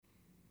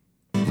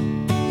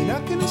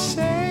not gonna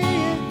say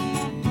it,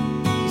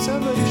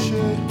 somebody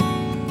should.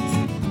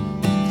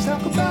 Let's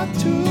talk about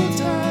two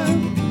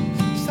time.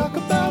 Let's talk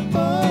about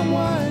bum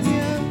wine,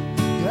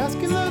 yeah. You're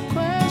asking the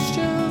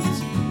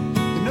questions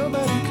that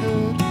nobody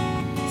could.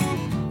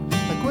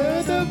 Like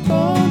where the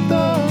bone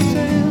thugs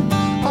and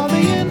are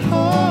they in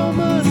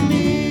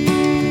harmony?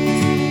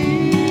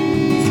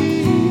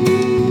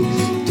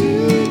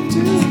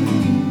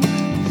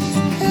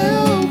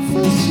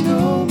 Helpful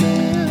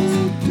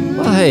snowman.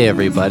 Well, hey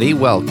everybody,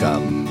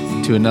 welcome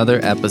to another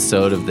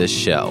episode of this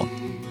show.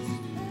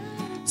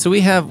 So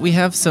we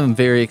have some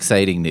very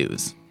exciting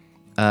news.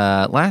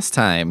 Last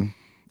time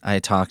I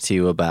talked to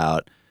you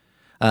about,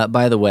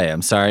 by the way,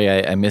 I'm sorry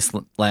I missed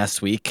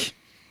last week.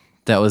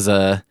 That was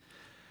I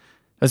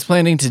was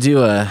planning to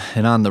do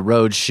an on the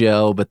road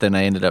show, but then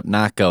I ended up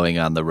not going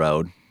on the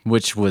road,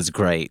 which was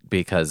great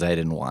because I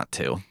didn't want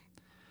to.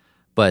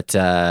 But,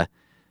 so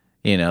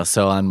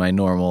on my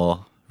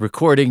normal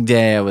recording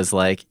day, I was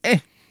like,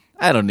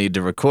 I don't need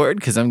to record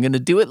because I'm going to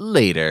do it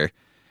later.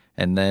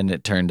 And then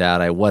it turned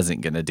out I wasn't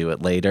going to do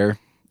it later.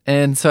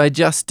 And so I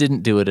just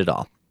didn't do it at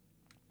all.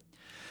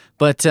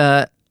 But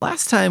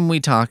last time we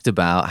talked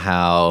about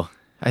how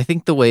I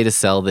think the way to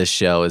sell this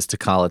show is to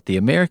call it the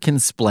American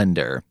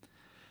Splendor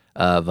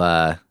of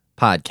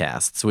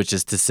podcasts, which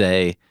is to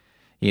say,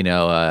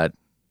 an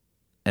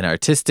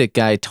artistic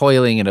guy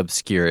toiling in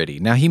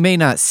obscurity. Now, he may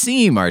not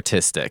seem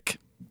artistic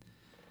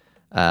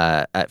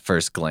at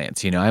first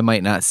glance. I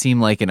might not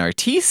seem like an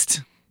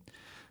artiste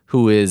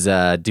who is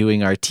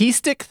doing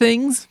artistic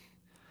things,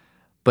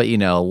 but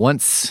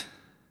once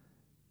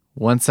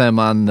I'm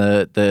on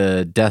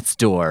the death's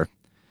door,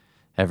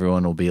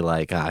 everyone will be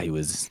like, he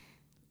was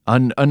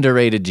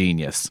underrated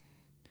genius.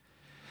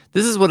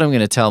 This is what I'm going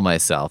to tell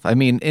myself. I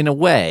mean, in a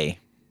way,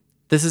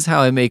 this is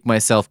how I make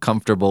myself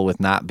comfortable with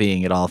not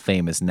being at all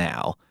famous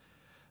now,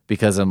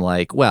 because I'm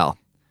like, well,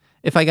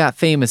 if I got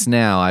famous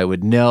now, I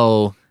would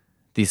know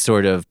the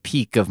sort of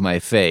peak of my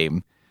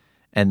fame.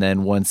 And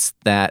then once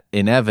that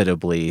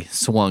inevitably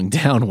swung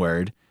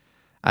downward,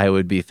 I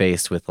would be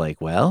faced with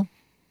like, well,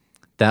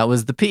 that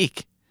was the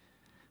peak.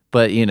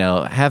 But,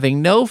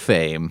 having no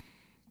fame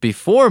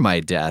before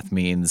my death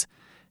means,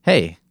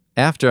 hey,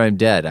 after I'm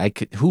dead,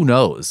 who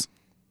knows?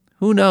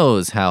 Who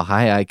knows how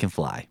high I can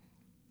fly?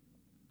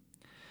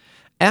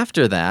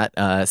 After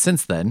that,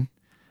 since then,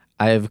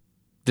 I've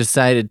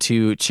decided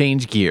to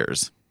change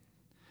gears.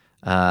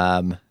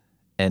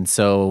 And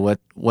so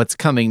what's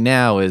coming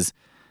now is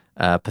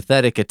a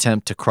pathetic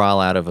attempt to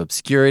crawl out of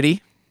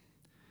obscurity.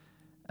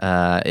 There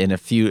are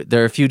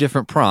a few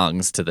different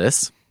prongs to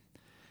this.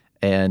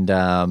 And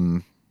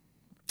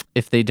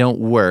if they don't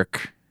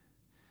work,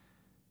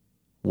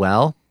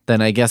 well,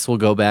 then I guess we'll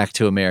go back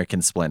to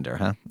American Splendor,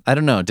 huh? I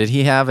don't know. Did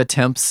he have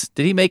attempts?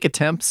 Did he make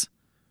attempts?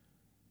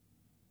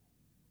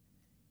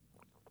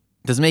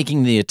 Does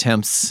making the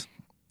attempts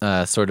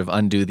sort of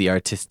undo the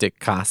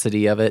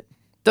artisticosity of it?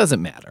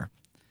 Doesn't matter.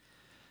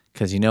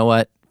 Because you know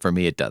what? For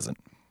me, it doesn't.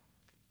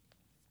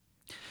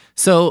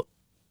 So,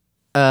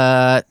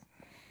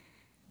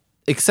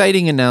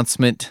 exciting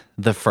announcement,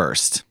 the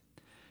first,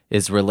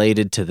 is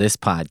related to this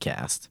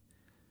podcast.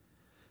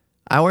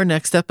 Our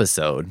next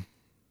episode,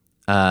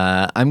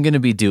 I'm going to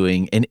be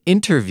doing an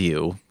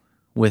interview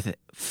with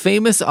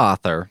famous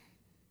author.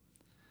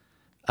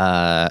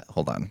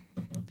 Hold on.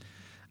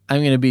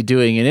 I'm going to be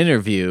doing an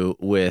interview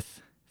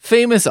with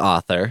famous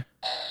author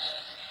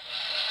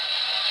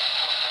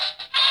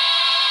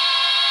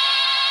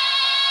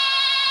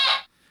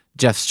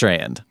Jeff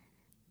Strand.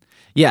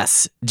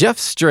 Yes, Jeff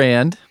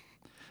Strand,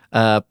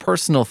 a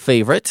personal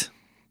favorite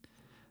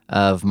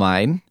of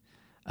mine.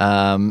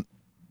 I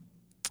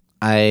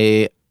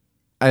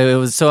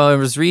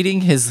was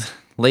reading his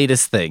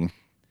latest thing.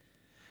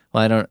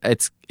 Well,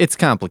 it's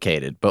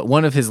complicated, but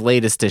one of his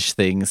latest-ish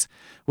things,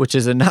 which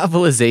is a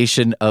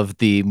novelization of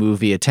the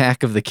movie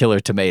Attack of the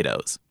Killer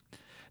Tomatoes.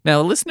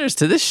 Now, listeners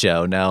to this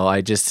show know I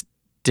just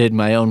did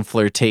my own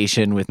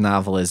flirtation with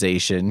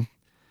novelization,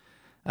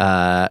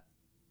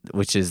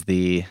 which is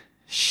the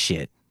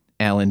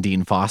Alan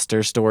Dean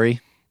Foster story.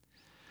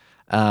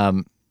 My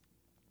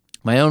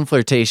own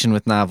flirtation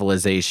with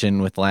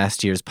novelization with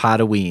last year's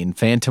Potaween,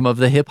 Phantom of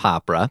the Hip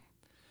Opera.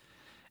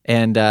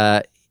 And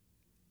I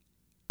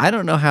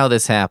don't know how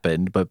this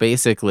happened, but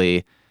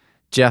basically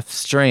Jeff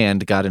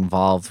Strand got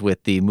involved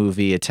with the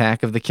movie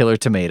Attack of the Killer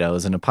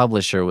Tomatoes, and a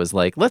publisher was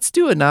like, let's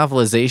do a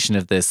novelization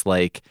of this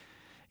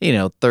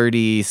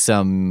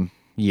 30-some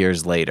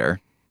years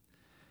later.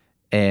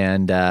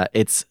 And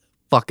it's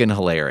fucking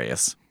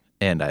hilarious.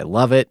 And I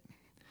love it.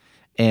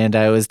 And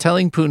I was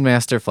telling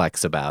Poonmaster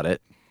Flex about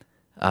it.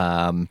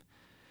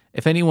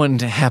 If anyone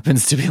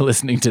happens to be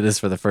listening to this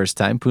for the first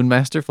time,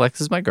 Poonmaster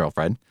Flex is my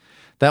girlfriend.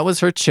 That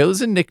was her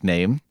chosen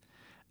nickname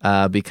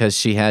because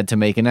she had to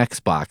make an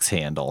Xbox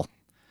handle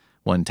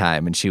one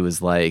time. And she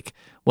was like,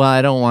 well,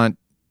 I don't want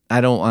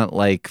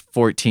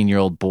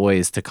 14-year-old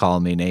boys to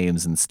call me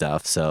names and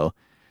stuff. So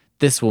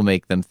this will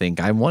make them think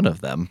I'm one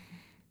of them.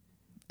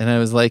 And I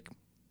was like,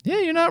 yeah,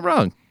 you're not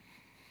wrong.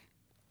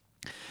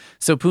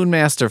 So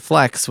Poonmaster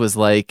Flex was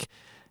like,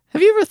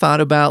 have you ever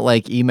thought about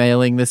like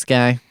emailing this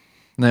guy?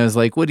 And I was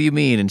like, what do you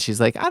mean? And she's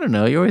like, I don't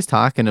know. You're always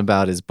talking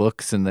about his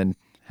books and then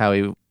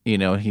how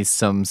he's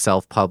some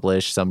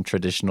self-published, some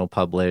traditional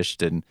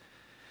published, and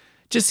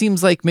just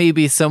seems like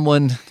maybe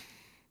someone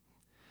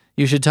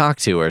you should talk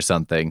to or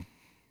something.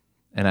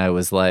 And I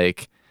was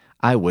like,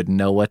 I wouldn't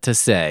know what to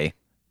say.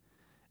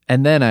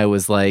 And then I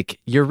was like,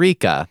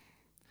 Eureka.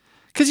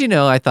 Because,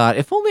 I thought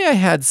if only I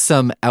had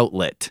some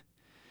outlet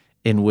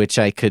in which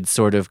I could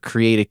sort of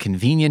create a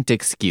convenient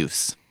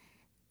excuse.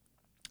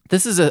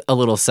 This is a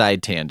little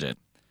side tangent.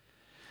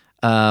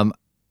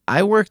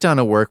 I worked on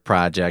a work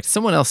project.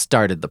 Someone else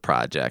started the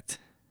project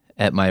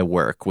at my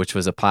work, which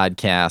was a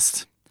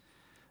podcast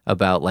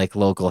about like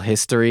local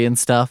history and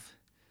stuff.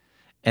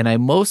 And I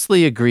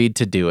mostly agreed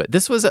to do it.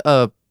 This was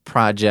a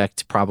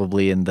project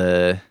probably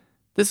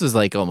this was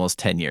like almost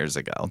 10 years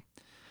ago.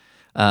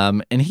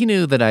 And he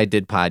knew that I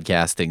did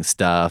podcasting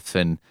stuff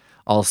and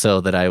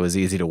also that I was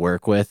easy to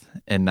work with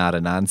and not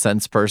a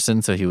nonsense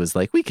person. So he was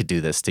like, we could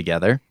do this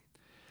together.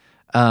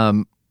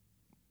 And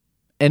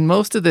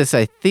most of this,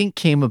 I think,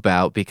 came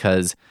about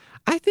because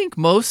I think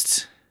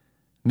most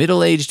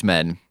middle-aged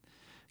men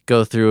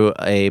go through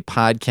a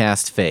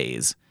podcast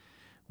phase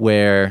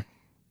where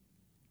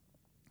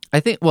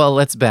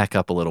let's back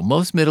up a little.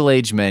 Most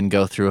middle-aged men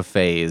go through a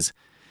phase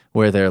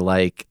where they're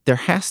like, there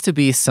has to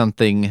be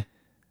something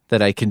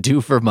that I can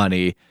do for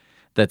money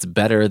that's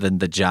better than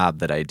the job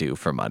that I do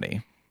for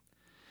money.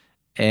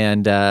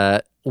 And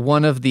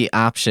one of the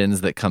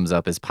options that comes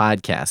up is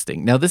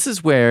podcasting. Now, this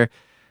is where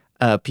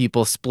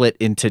people split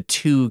into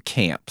two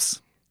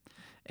camps.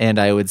 And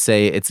I would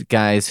say it's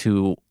guys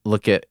who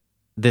look at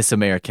This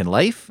American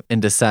Life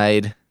and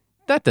decide,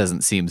 that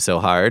doesn't seem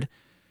so hard.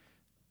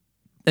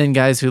 And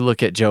guys who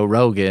look at Joe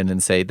Rogan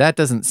and say, that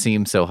doesn't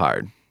seem so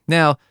hard.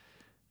 Now,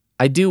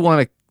 I do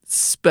want to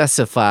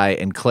specify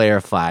and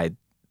clarify,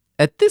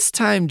 at this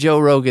time, Joe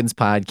Rogan's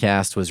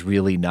podcast was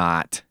really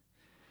not,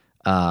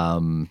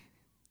 I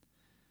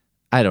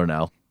don't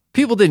know.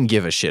 People didn't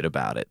give a shit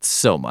about it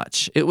so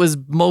much. It was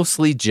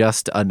mostly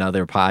just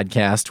another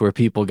podcast where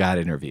people got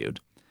interviewed.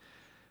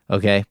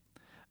 Okay?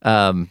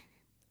 And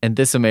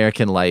This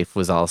American Life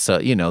was also,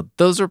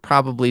 those were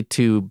probably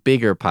two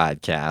bigger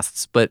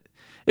podcasts, but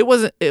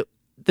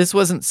this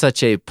wasn't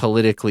such a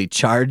politically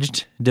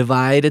charged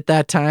divide at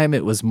that time.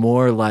 It was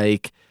more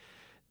like,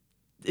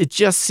 it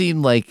just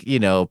seemed like,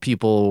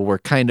 people were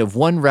kind of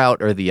one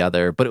route or the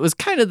other, but it was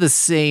kind of the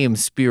same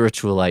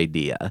spiritual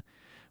idea,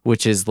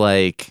 which is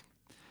like,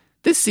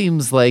 this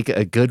seems like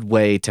a good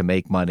way to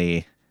make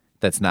money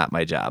that's not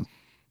my job.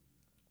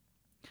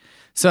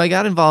 So I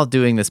got involved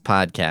doing this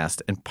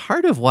podcast, and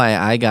part of why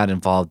I got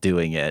involved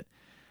doing it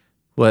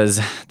was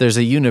there's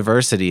a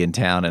university in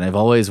town, and I've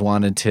always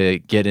wanted to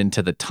get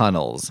into the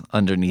tunnels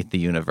underneath the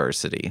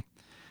university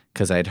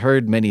because I'd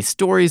heard many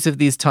stories of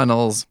these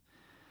tunnels,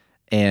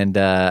 and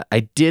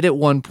I did at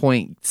one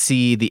point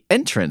see the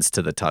entrance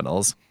to the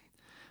tunnels,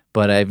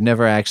 but I've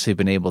never actually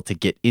been able to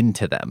get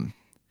into them.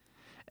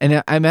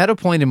 And I'm at a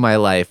point in my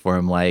life where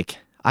I'm like,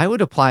 I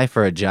would apply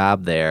for a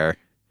job there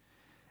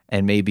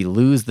and maybe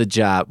lose the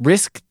job,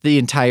 risk the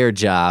entire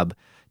job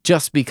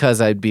just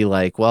because I'd be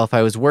like, well, if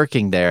I was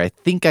working there, I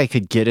think I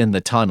could get in the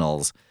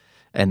tunnels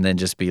and then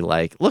just be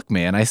like, look,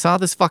 man, I saw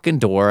this fucking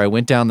door. I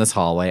went down this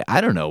hallway.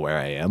 I don't know where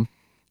I am.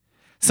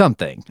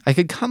 Something. I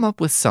could come up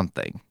with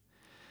something.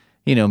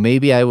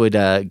 Maybe I would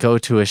go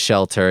to a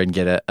shelter and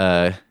get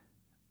a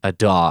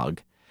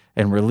dog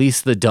and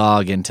release the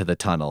dog into the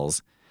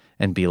tunnels.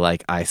 And be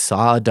like, I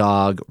saw a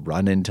dog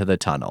run into the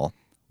tunnel.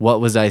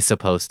 What was I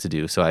supposed to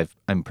do? So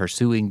I'm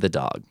pursuing the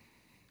dog.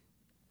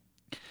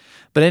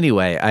 But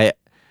anyway,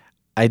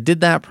 I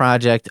did that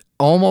project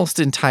almost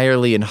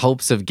entirely in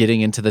hopes of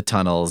getting into the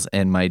tunnels,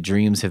 and my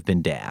dreams have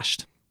been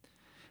dashed.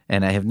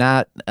 And I have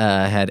not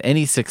had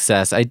any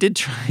success. I did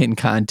try and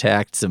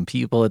contact some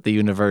people at the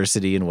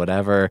university and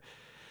whatever.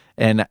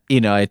 And,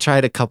 I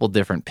tried a couple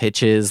different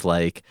pitches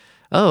like,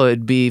 oh,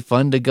 it'd be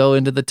fun to go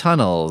into the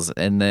tunnels.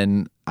 And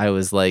then I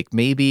was like,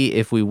 maybe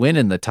if we went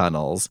in the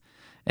tunnels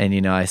and,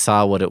 I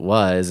saw what it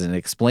was and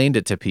explained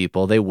it to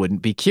people, they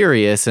wouldn't be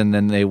curious and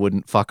then they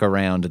wouldn't fuck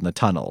around in the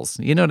tunnels.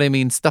 You know what I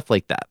mean? Stuff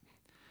like that.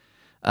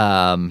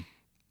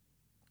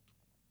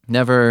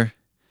 Never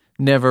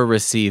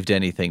received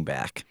anything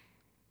back.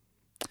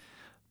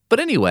 But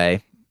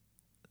anyway,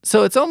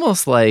 so it's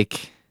almost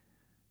like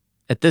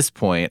at this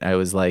point, I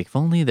was like, if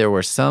only there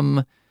were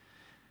some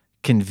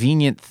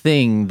convenient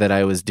thing that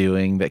I was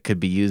doing that could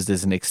be used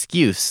as an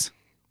excuse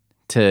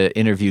to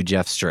interview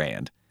Jeff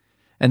Strand.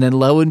 And then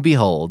lo and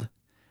behold,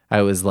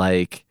 I was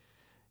like,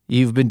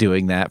 you've been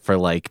doing that for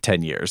like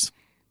 10 years.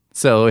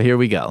 So here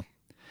we go.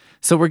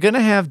 So we're going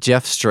to have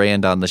Jeff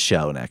Strand on the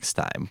show next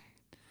time.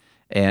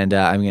 And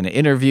I'm going to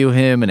interview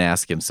him and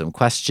ask him some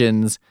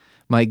questions.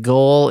 My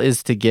goal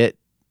is to get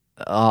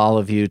all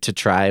of you to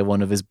try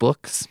one of his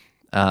books,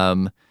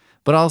 but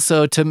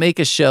also to make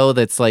a show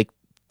that's like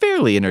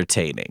fairly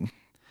entertaining.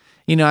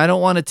 I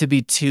don't want it to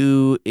be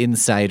too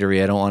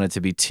insidery. I don't want it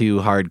to be too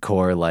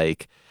hardcore.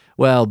 Like,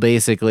 well,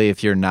 basically,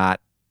 if you're not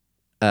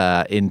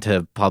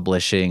into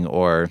publishing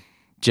or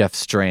Jeff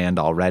Strand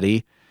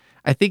already,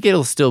 I think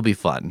it'll still be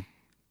fun.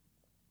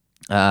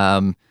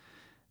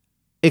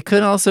 It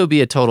could also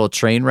be a total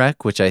train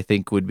wreck, which I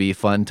think would be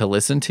fun to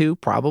listen to,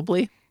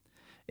 probably,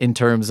 in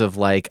terms of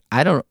like,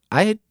 I'm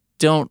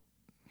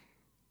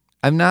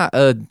not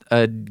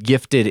a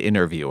gifted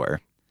interviewer.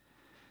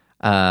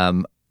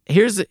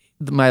 Here's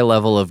my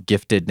level of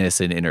giftedness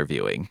in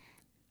interviewing.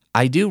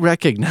 I do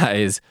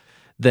recognize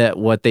that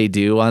what they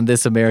do on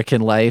This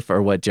American Life,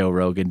 or what Joe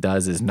Rogan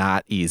does, is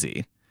not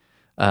easy.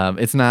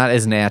 It's not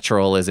as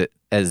natural as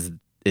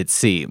it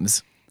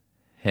seems.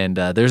 And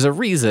there's a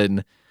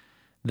reason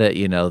that,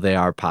 they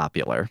are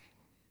popular.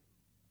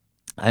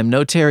 I'm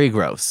no Terry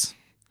Gross.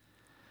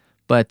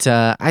 But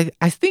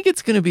I think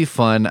it's going to be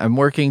fun. I'm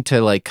working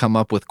to like come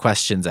up with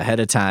questions ahead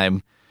of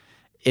time.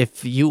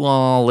 If you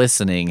all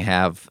listening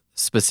have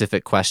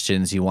specific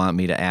questions you want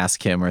me to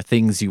ask him or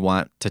things you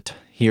want to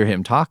hear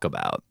him talk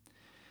about,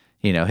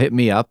 hit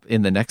me up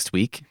in the next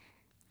week.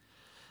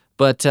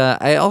 But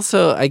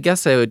I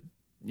guess I would,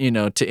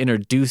 to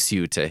introduce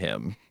you to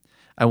him,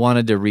 I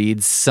wanted to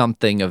read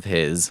something of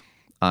his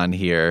on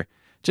here.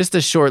 Just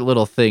a short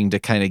little thing to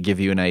kind of give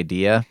you an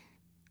idea.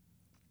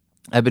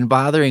 I've been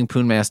bothering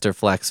Poonmaster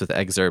Flex with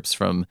excerpts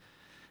from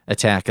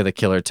Attack of the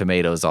Killer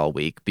Tomatoes all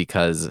week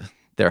because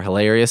they're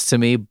hilarious to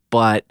me,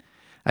 but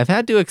I've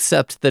had to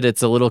accept that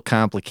it's a little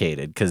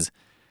complicated because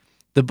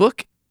the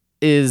book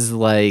is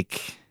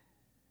like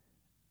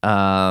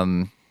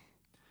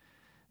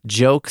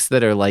jokes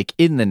that are like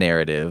in the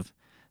narrative.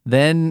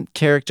 Then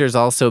characters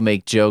also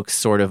make jokes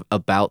sort of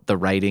about the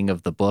writing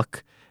of the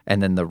book,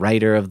 and then the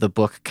writer of the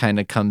book kind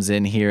of comes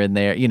in here and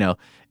there.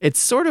 It's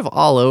sort of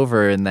all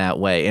over in that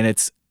way, and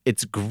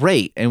it's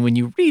great. And when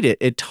you read it,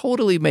 it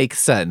totally makes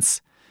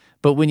sense.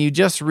 But when you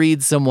just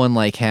read someone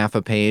like half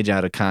a page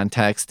out of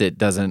context, it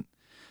doesn't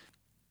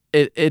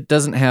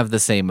have the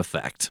same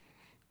effect.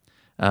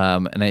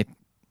 I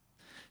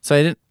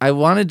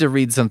wanted to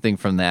read something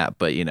from that,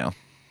 but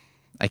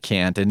I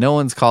can't, and no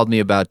one's called me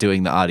about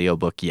doing the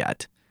audiobook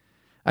yet.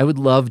 I would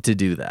love to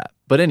do that.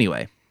 But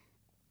anyway,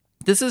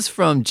 this is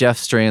from Jeff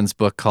Strand's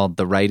book called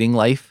The Writing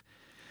Life,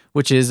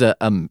 which is a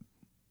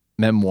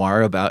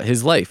memoir about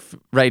his life,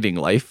 writing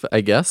life,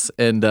 I guess.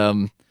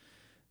 And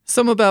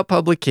some about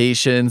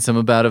publication, some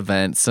about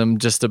events, some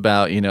just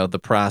about, the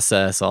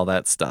process, all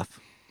that stuff.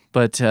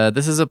 But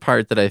this is a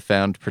part that I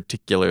found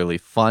particularly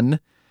fun.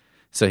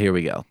 So here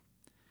we go.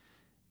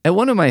 At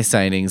one of my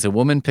signings, a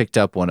woman picked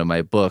up one of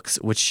my books,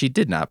 which she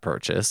did not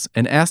purchase,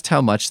 and asked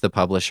how much the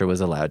publisher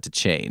was allowed to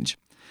change.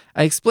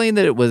 I explained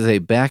that it was a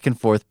back and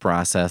forth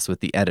process with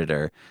the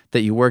editor,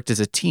 that you worked as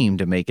a team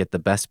to make it the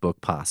best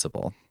book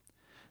possible.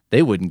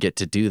 They wouldn't get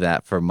to do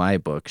that for my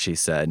book, she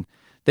said.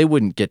 They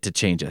wouldn't get to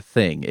change a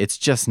thing. It's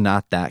just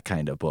not that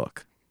kind of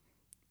book.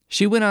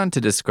 She went on to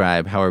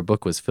describe how her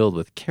book was filled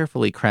with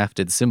carefully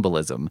crafted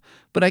symbolism,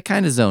 but I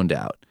kind of zoned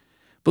out.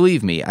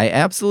 Believe me, I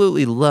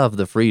absolutely love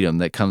the freedom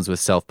that comes with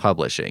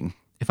self-publishing.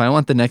 If I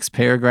want the next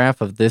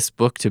paragraph of this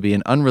book to be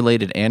an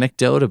unrelated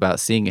anecdote about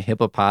seeing a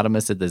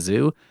hippopotamus at the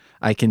zoo,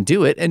 I can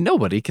do it and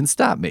nobody can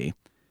stop me.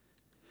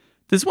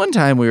 This one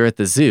time we were at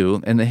the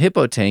zoo and the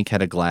hippo tank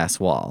had a glass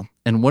wall,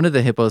 and one of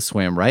the hippos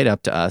swam right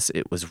up to us.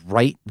 It was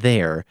right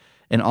there,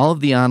 and all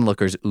of the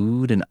onlookers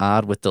oohed and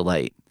awed with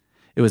delight.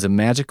 It was a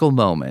magical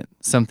moment,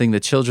 something the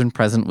children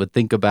present would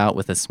think about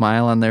with a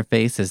smile on their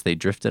face as they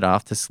drifted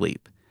off to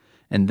sleep.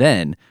 And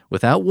then,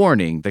 without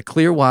warning, the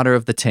clear water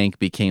of the tank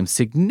became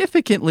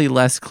significantly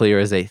less clear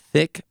as a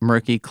thick,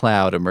 murky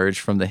cloud emerged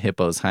from the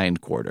hippo's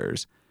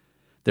hindquarters.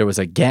 There was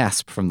a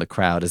gasp from the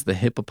crowd as the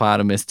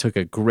hippopotamus took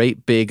a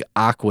great big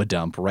aqua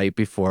dump right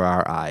before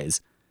our eyes.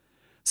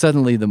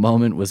 Suddenly, the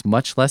moment was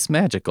much less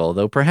magical,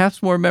 though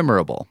perhaps more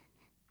memorable.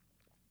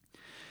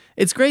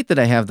 It's great that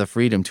I have the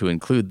freedom to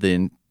include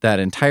that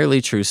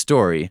entirely true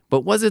story,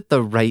 but was it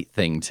the right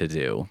thing to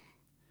do?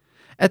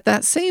 At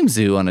that same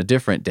zoo on a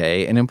different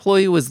day, an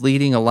employee was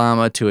leading a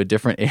llama to a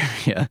different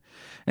area,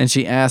 and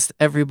she asked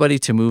everybody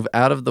to move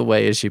out of the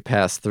way as she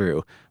passed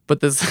through. But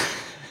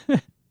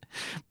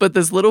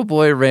this little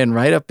boy ran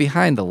right up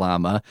behind the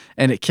llama,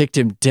 and it kicked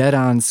him dead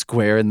on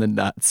square in the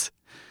nuts.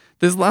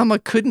 This llama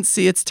couldn't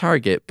see its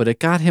target, but it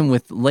got him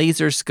with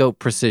laser scope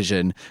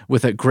precision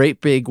with a great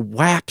big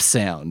whap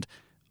sound.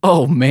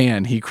 "Oh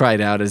man," he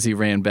cried out as he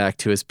ran back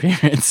to his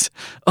parents.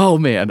 "Oh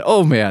man,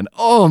 oh man,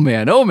 oh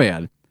man, oh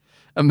man."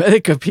 A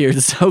medic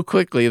appeared so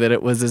quickly that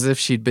it was as if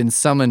she'd been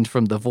summoned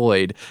from the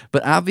void,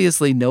 but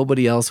obviously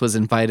nobody else was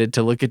invited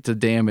to look at the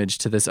damage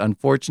to this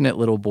unfortunate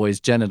little boy's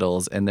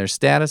genitals, and their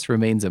status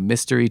remains a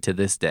mystery to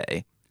this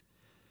day.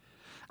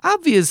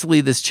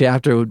 Obviously, this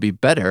chapter would be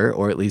better,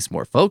 or at least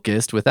more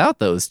focused, without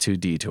those two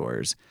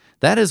detours.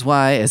 That is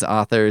why, as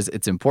authors,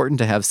 it's important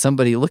to have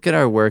somebody look at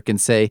our work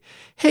and say,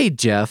 "Hey,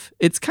 Jeff,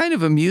 it's kind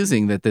of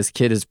amusing that this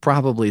kid is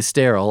probably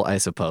sterile, I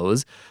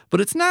suppose, but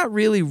it's not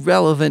really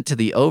relevant to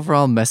the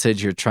overall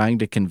message you're trying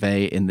to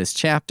convey in this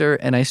chapter,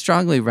 and I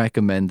strongly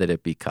recommend that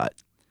it be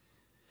cut."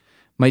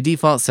 My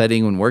default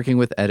setting when working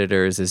with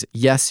editors is,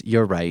 yes,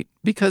 you're right,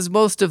 because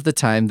most of the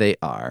time they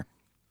are.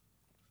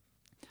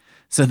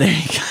 So there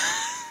you go.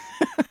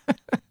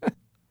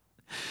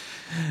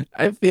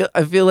 I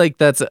feel like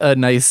that's a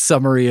nice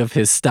summary of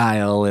his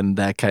style and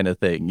that kind of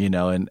thing, you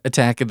know, and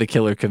Attack of the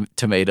Killer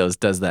Tomatoes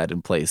does that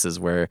in places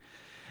where,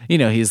 you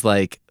know, he's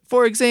like,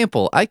 for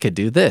example, I could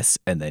do this,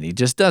 and then he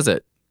just does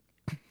it.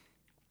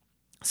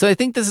 So I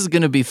think this is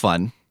going to be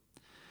fun.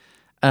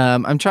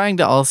 I'm trying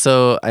to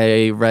also,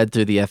 I read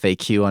through the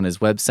FAQ on his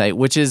website,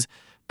 which is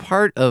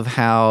part of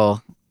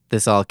how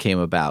this all came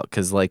about.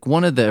 Because like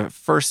one of the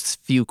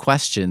first few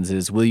questions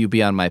is, will you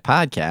be on my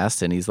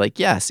podcast? And he's like,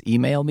 yes,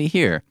 email me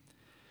here.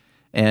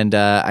 And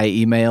I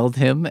emailed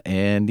him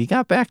and he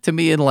got back to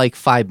me in like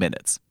 5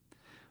 minutes.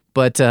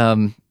 But,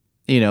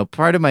 you know,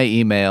 part of my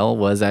email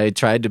was I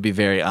tried to be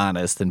very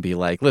honest and be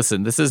like,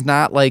 listen, this is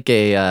not like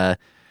a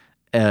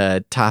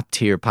top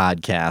tier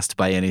podcast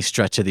by any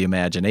stretch of the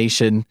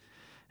imagination.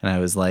 And I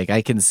was like,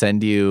 I can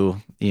send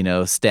you, you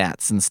know,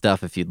 stats and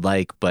stuff if you'd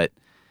like. But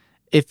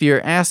if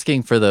you're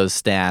asking for those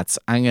stats,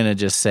 I'm going to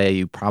just say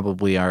you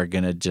probably are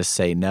going to just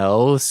say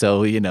no.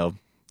 So, you know,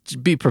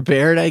 be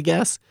prepared, I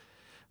guess.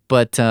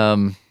 But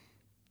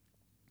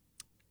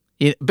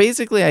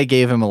basically, I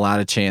gave him a lot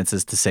of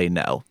chances to say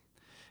no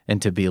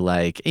and to be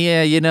like,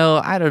 yeah, you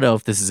know, I don't know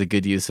if this is a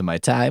good use of my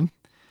time.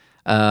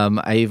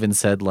 I even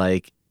said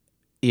like,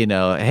 you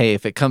know, hey,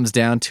 if it comes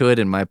down to it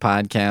and my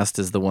podcast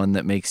is the one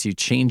that makes you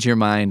change your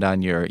mind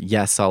on your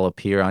yes, I'll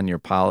appear on your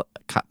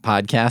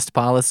podcast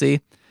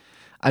policy,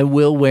 I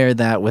will wear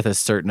that with a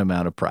certain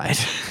amount of pride.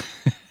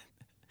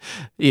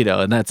 You know,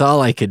 and that's all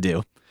I could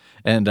do.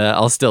 And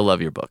I'll still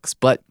love your books.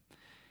 But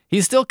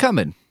he's still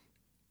coming.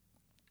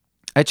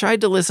 I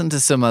tried to listen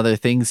to some other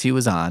things he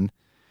was on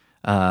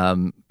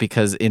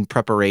because in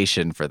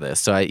preparation for this.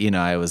 So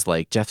I was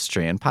like, Jeff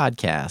Strand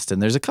podcast.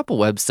 And there's a couple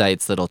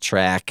websites that'll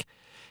track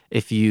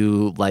if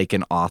you like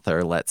an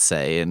author, let's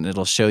say, and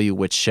it'll show you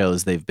which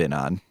shows they've been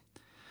on.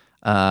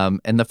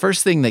 And the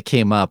first thing that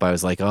came up, I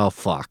was like, oh,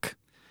 fuck.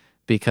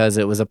 Because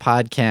it was a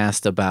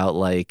podcast about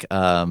like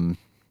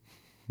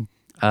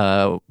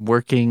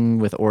working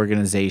with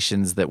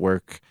organizations that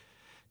work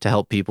to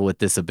help people with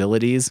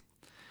disabilities.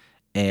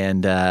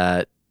 And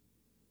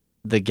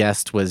the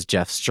guest was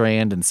Jeff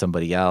Strand and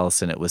somebody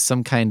else. And it was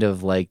some kind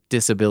of like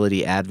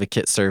disability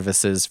advocate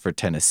services for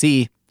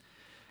Tennessee.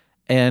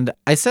 And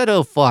I said,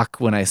 oh, fuck,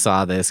 when I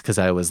saw this, because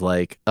I was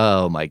like,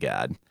 oh, my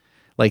God.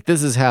 Like,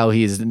 this is how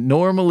he's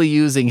normally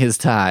using his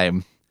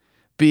time.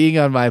 Being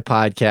on my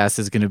podcast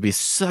is going to be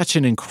such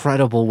an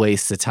incredible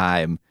waste of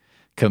time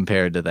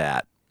compared to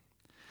that.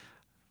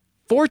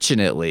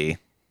 Fortunately,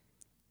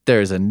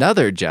 there's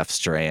another Jeff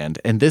Strand,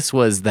 and this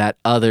was that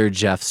other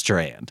Jeff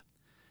Strand.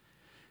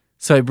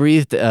 So I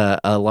breathed a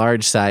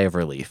large sigh of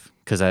relief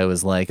because I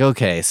was like,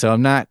 okay, so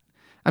I'm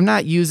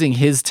not using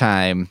his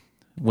time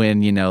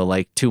when, you know,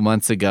 like 2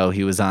 months ago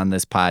he was on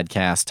this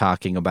podcast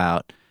talking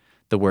about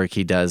the work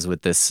he does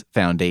with this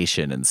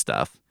foundation and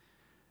stuff.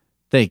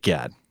 Thank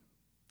God.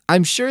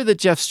 I'm sure that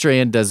Jeff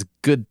Strand does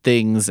good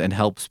things and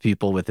helps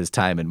people with his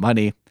time and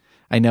money.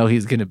 I know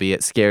he's going to be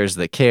at Scares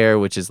That Care,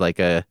 which is like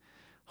a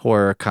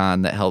horror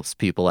con that helps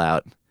people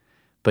out.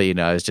 But, you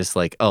know, I was just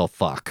like, oh,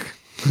 fuck.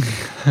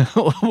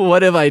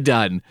 What have I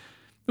done?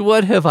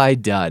 What have I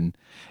done?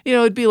 You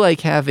know, it'd be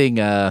like having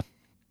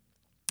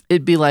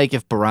it'd be like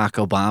if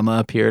Barack Obama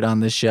appeared on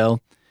this show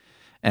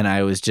and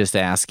I was just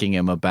asking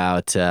him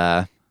about,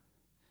 I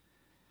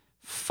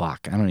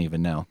don't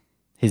even know.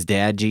 His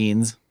dad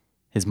genes,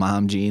 his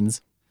mom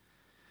genes,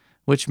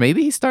 which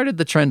maybe he started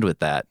the trend with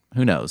that.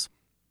 Who knows?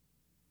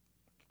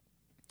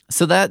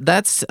 So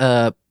that's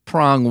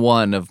prong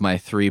one of my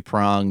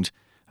 3-pronged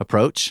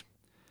approach.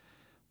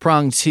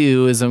 Prong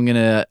two is I'm going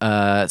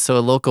to, so a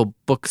local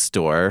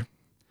bookstore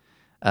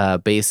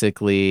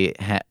basically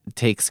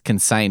takes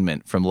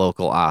consignment from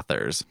local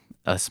authors,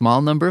 a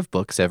small number of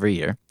books every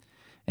year,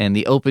 and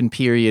the open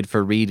period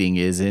for reading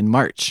is in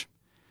March.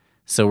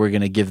 So we're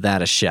going to give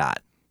that a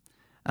shot.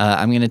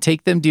 I'm going to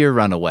take them Dear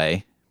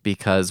Runaway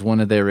because one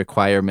of their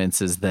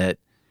requirements is that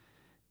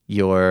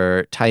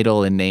your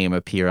title and name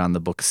appear on the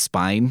book's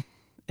spine.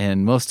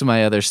 And most of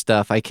my other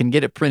stuff, I can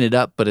get it printed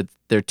up, but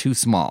they're too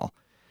small,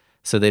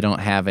 so they don't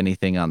have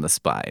anything on the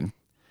spine.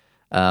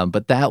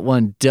 But that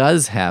one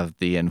does have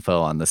the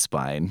info on the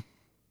spine.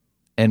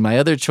 And my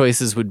other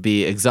choices would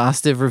be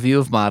Exhaustive Review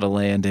of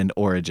Modelland and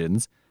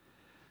Origins.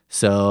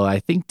 So I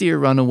think Dear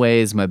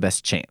Runaway is my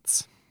best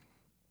chance.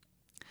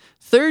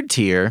 Third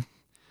tier,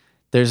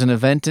 there's an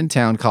event in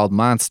town called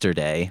Monster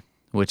Day,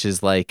 which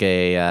is like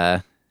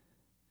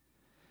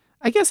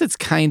I guess it's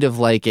kind of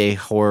like a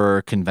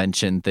horror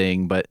convention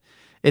thing, but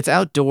it's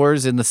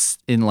outdoors in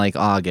like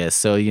August.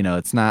 So, you know,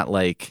 it's not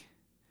like,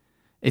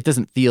 it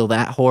doesn't feel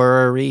that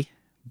horror-y.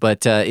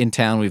 But in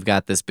town, we've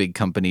got this big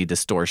company,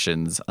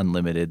 Distortions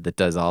Unlimited, that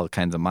does all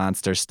kinds of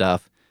monster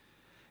stuff.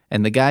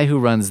 And the guy who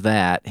runs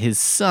that, his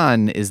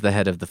son is the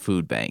head of the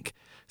food bank.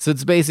 So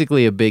it's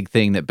basically a big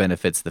thing that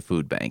benefits the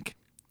food bank.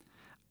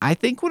 I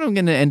think what I'm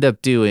going to end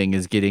up doing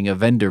is getting a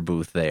vendor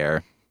booth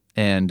there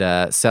and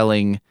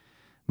selling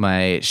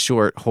my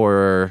short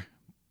horror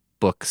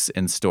books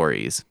and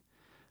stories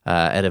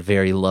at a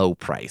very low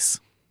price.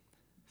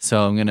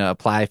 So I'm going to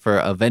apply for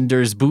a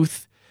vendor's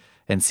booth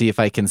and see if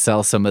I can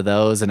sell some of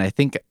those. And I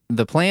think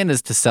the plan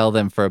is to sell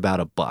them for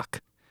about $1,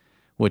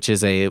 which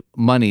is a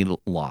money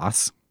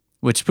loss,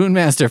 which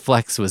Spoonmaster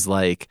Flex was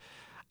like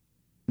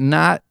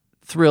not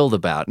thrilled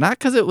about. Not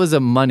because it was a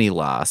money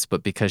loss,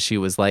 but because she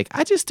was like,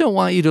 I just don't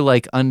want you to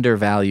like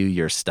undervalue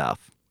your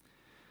stuff.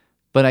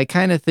 But I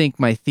kind of think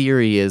my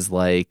theory is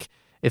like,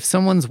 if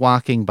someone's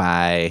walking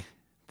by,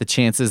 the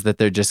chances that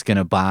they're just going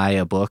to buy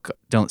a book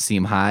don't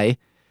seem high.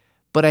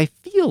 But I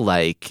feel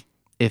like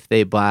if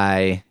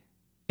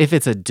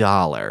it's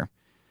 $1,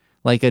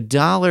 like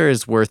 $1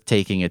 is worth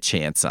taking a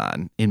chance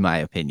on, in my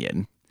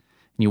opinion.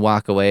 You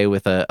walk away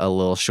with a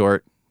little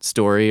short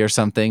story or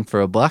something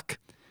for $1,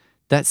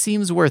 that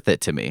seems worth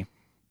it to me.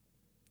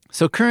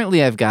 So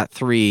currently I've got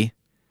 3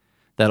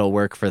 that'll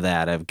work for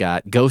that. I've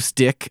got Ghost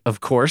Dick, of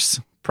course,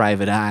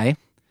 Private Eye,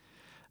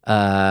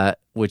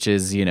 which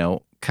is,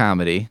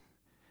 comedy,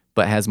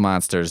 but has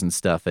monsters and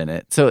stuff in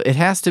it. So it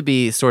has to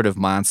be sort of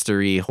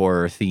monster-y,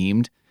 horror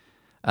themed.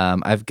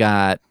 I've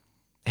got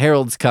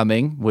Harold's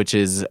Coming, which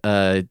is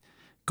a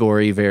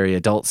gory, very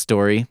adult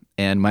story,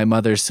 and My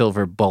Mother's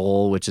Silver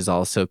Bowl, which is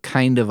also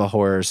kind of a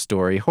horror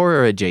story,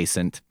 horror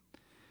adjacent.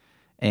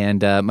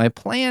 And my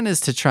plan is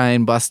to try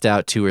and bust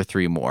out 2 or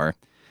 3 more.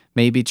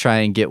 Maybe try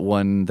and get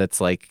one that's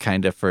like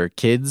kind of for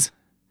kids,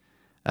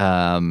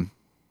 that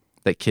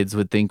kids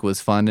would think was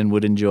fun and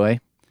would enjoy,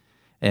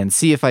 and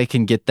see if I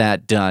can get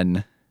that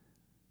done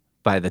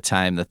by the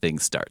time the thing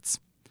starts.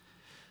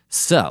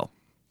 So,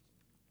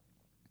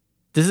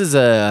 this is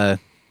a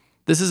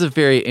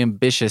very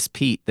ambitious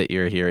Pete that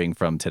you're hearing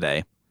from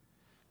today.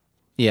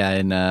 Yeah,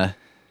 in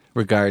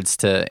regards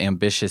to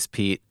ambitious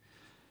Pete,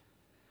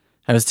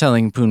 I was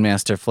telling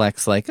Spoonmaster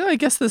Flex, like, I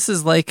guess this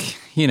is like,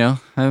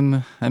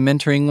 I'm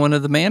entering one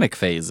of the manic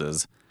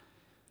phases.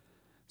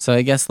 So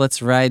I guess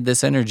let's ride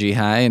this energy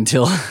high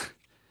until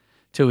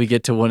we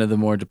get to one of the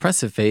more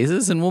depressive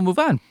phases, and we'll move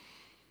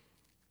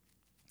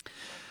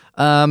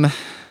on.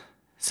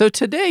 So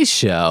today's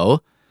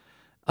show,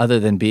 other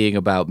than being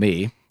about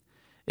me,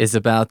 is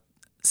about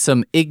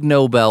some Ig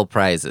Nobel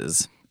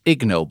prizes.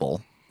 Ig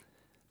Nobel.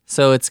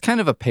 So it's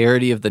kind of a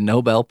parody of the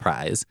Nobel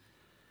Prize.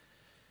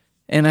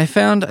 And I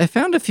found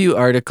a few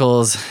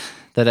articles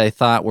that I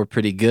thought were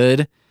pretty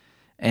good,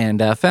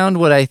 and found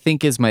what I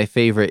think is my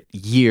favorite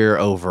year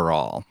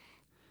overall.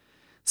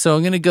 So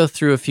I'm going to go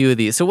through a few of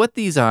these. So what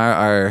these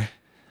are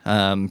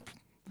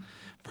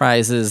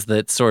prizes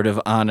that sort of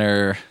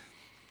honor,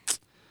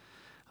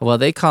 well,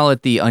 they call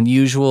it the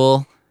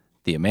unusual,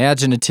 the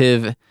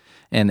imaginative,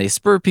 and they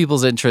spur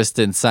people's interest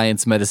in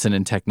science, medicine,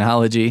 and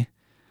technology.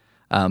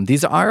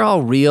 These are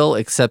all real,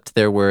 except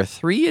there were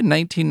 3 in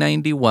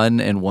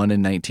 1991 and 1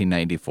 in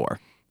 1994.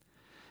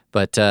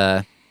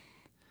 But,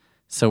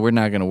 so we're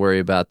not going to worry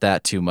about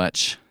that too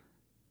much.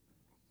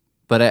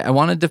 But I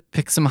wanted to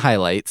pick some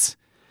highlights,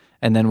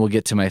 and then we'll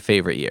get to my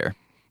favorite year.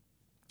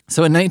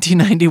 So in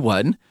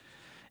 1991,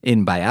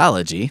 in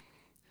biology,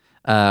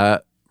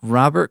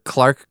 Robert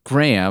Clark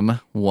Graham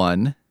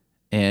won,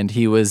 and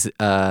he was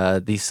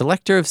the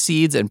selector of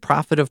seeds and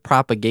prophet of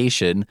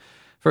propagation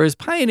for his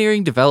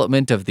pioneering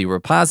development of the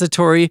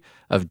Repository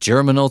of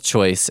Germinal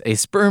Choice, a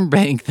sperm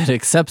bank that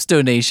accepts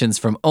donations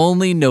from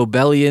only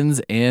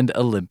Nobelians and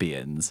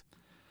Olympians.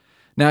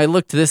 Now, I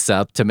looked this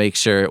up to make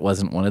sure it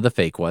wasn't one of the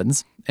fake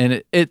ones,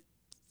 and it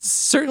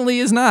certainly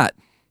is not.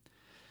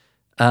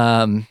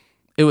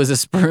 It was a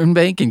sperm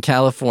bank in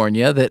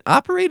California that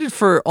operated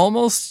for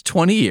almost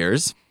 20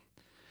 years,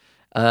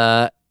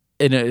 and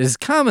it is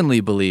commonly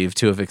believed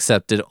to have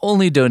accepted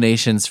only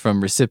donations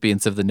from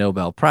recipients of the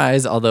Nobel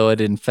Prize, although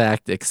it in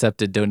fact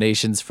accepted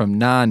donations from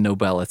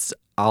non-Nobelists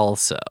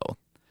also.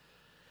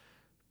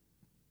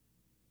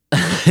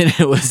 And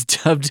it was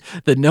dubbed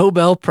the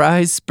Nobel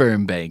Prize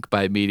Sperm Bank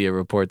by media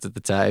reports at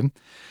the time.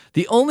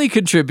 The only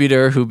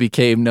contributor who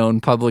became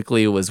known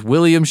publicly was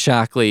William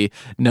Shockley,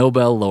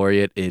 Nobel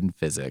laureate in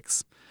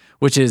physics,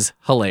 which is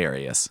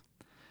hilarious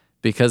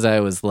because I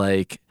was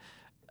like,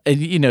 and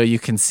you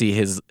can see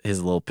his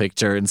little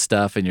picture and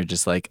stuff, and you're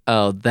just like,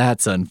 oh,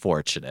 that's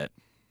unfortunate.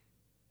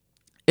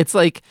 It's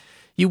like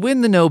you win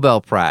the Nobel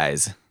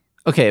Prize.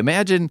 Okay,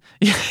 imagine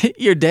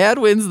your dad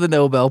wins the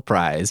Nobel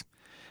Prize,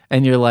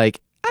 and you're like,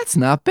 that's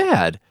not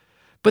bad.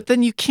 But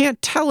then you can't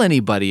tell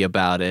anybody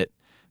about it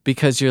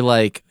because you're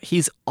like,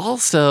 he's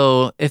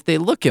also, if they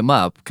look him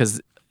up, because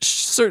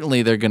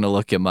certainly they're going to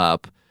look him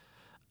up,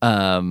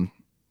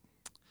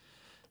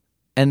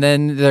 and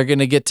then they're going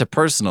to get to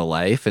personal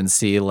life and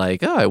see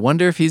like, oh, I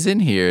wonder if he's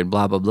in here and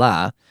blah, blah,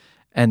 blah.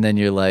 And then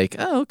you're like,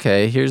 oh,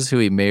 okay, here's who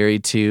he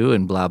married to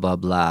and blah, blah,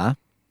 blah.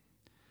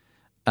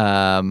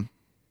 Oh,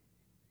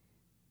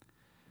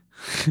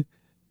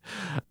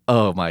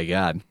 my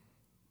God.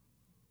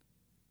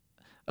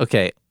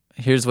 Okay,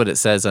 here's what it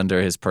says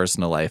under his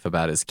personal life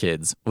about his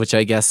kids, which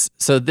I guess,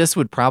 so this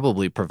would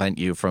probably prevent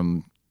you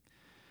from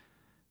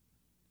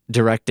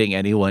directing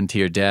anyone to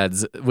your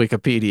dad's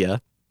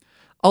Wikipedia.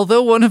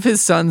 Although one of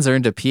his sons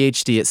earned a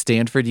PhD at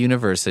Stanford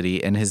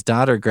University and his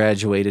daughter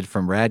graduated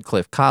from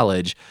Radcliffe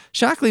College,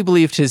 Shockley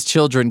believed his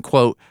children,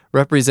 quote,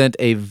 represent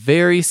a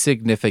very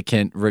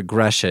significant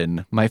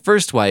regression. My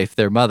first wife,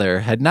 their mother,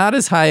 had not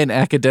as high an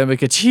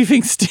academic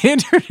achieving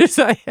standard as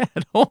I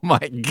had. Oh my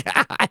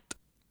God.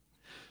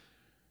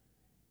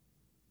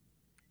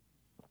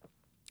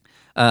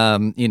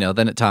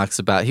 Then it talks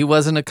about he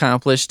was an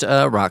accomplished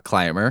rock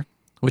climber,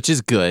 which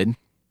is good.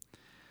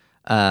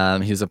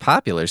 He was a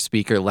popular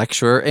speaker,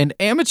 lecturer, and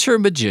amateur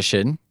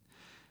magician.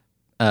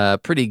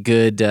 Pretty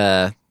good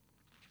dad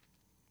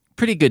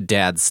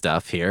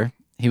stuff here.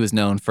 He was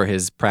known for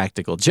his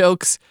practical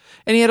jokes,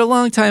 and he had a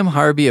long-time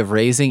hobby of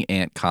raising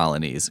ant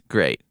colonies.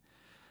 Great.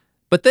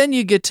 But then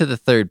you get to the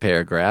third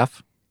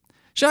paragraph.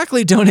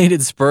 Shockley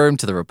donated sperm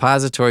to the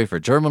Repository for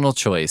Germinal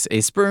Choice,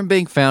 a sperm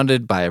bank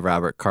founded by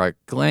Robert Clark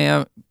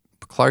Graham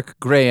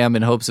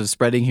in hopes of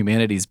spreading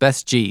humanity's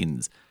best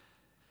genes.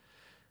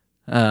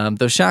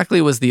 Though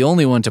Shockley was the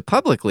only one to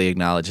publicly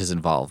acknowledge his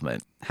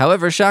involvement.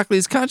 However,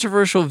 Shockley's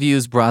controversial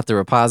views brought the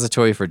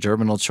Repository for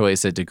Germinal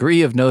Choice a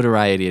degree of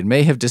notoriety and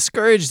may have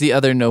discouraged the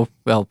other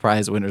Nobel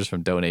Prize winners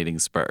from donating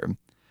sperm.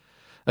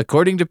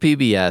 According to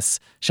PBS,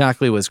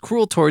 Shockley was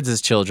cruel towards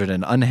his children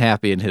and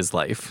unhappy in his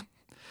life.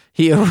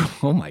 He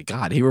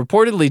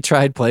reportedly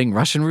tried playing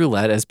Russian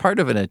roulette as part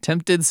of an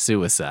attempted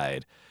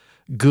suicide.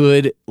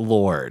 Good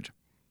Lord.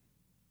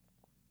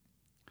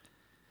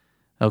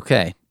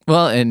 Okay.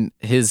 Well, and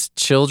his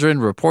children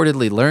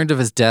reportedly learned of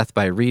his death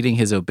by reading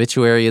his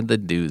obituary in the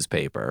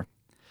newspaper.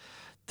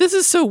 This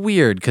is so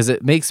weird because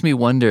it makes me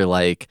wonder,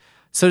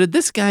 so did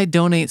this guy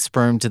donate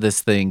sperm to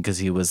this thing because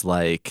he was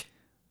like,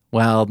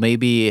 well,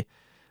 maybe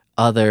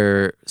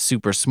other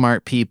super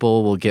smart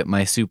people will get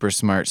my super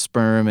smart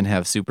sperm and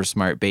have super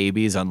smart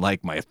babies,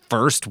 unlike my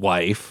first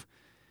wife.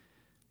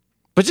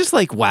 But just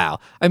wow.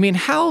 I mean,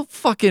 how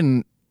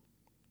fucking...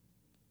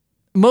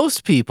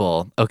 Most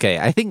people,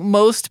 I think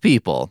most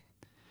people...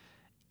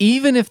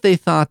 Even if they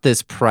thought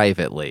this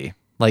privately,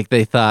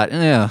 they thought,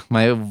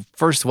 my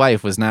first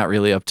wife was not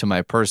really up to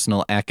my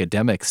personal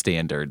academic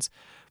standards,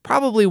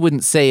 probably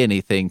wouldn't say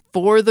anything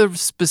for the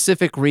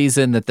specific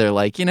reason that they're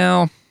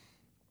that'd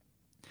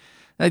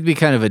be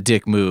kind of a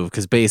dick move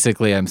because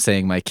basically I'm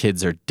saying my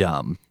kids are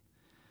dumb.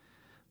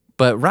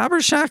 But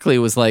Robert Shockley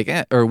was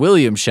or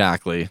William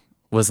Shockley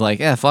was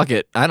fuck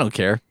it, I don't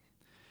care.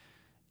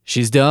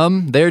 She's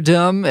dumb, they're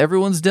dumb,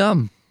 everyone's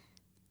dumb.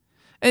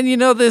 And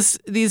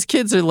these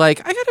kids are I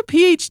got a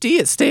PhD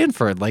at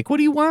Stanford. What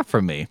do you want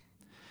from me?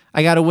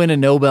 I got to win a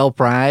Nobel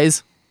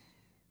Prize.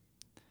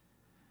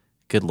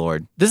 Good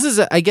Lord.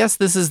 I guess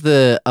this is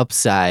the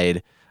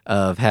upside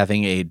of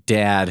having a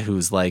dad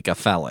who's a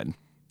felon.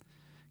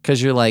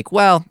 Because you're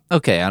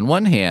on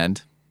one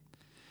hand,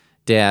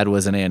 dad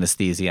was an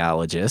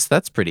anesthesiologist.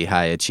 That's pretty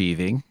high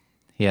achieving.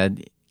 He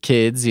had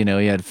kids, he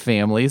had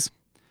families.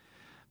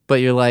 But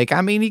you're he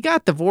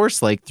got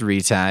divorced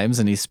 3 times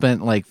and he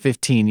spent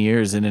 15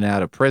 years in and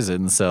out of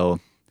prison. So,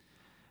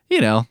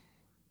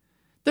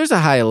 there's a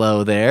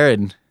high-low there.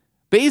 And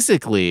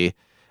basically,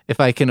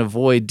 if I can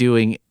avoid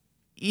doing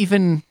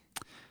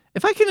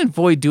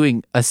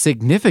a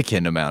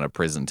significant amount of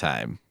prison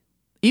time,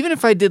 even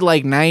if I did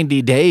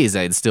 90 days,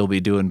 I'd still be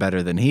doing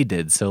better than he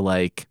did. So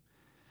I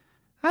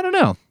don't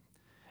know.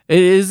 It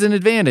is an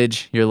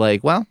advantage. You're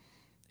well,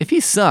 if he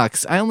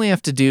sucks, I only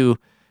have to do...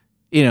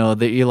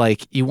 that you're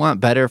you want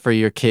better for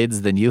your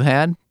kids than you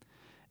had.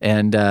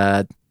 And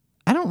I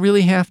don't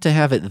really have to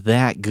have it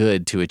that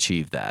good to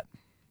achieve that.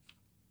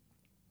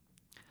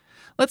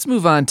 Let's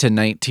move on to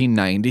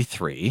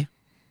 1993,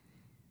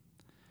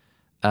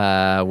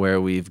 where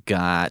we've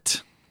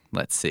got,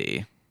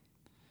 the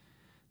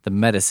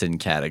medicine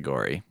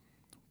category.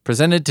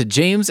 Presented to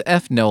James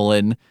F.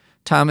 Nolan,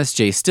 Thomas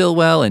J.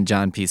 Stillwell, and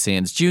John P.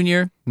 Sands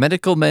Jr.,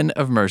 Medical Men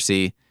of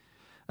Mercy,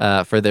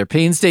 for their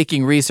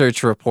painstaking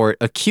research report,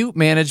 Acute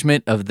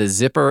Management of the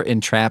Zipper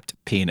Entrapped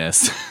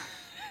Penis.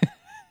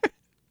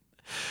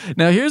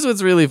 Now, here's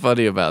what's really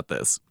funny about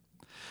this.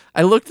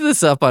 I looked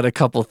this up on a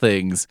couple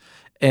things,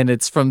 and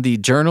it's from the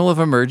Journal of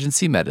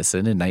Emergency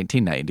Medicine in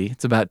 1990.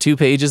 It's about 2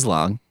 pages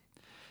long.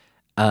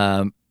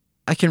 I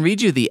can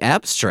read you the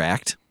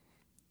abstract.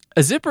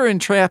 A zipper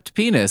entrapped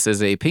penis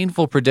is a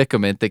painful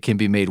predicament that can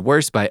be made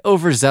worse by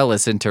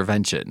overzealous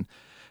intervention.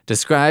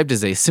 Described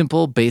as a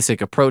simple,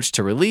 basic approach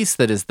to release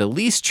that is the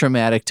least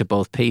traumatic to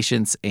both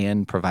patients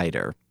and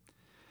provider.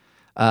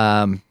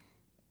 And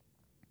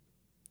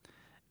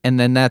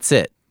then that's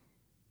it.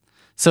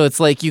 So it's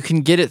you can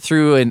get it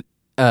through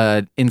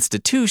an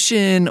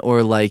institution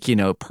or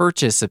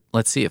purchase.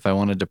 Let's see if I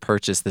wanted to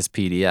purchase this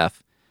PDF.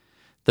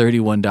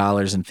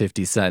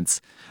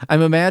 $31.50.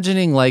 I'm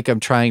imagining I'm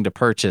trying to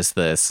purchase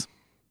this.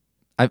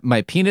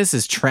 My penis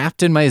is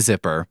trapped in my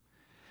zipper.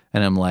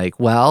 And I'm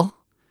well...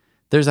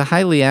 There's a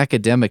highly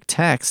academic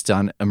text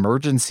on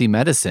emergency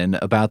medicine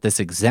about this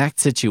exact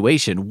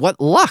situation. What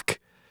luck!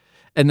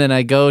 And then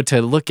I go to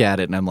look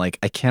at it and I'm I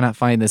cannot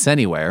find this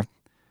anywhere.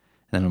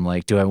 And I'm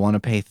do I want to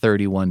pay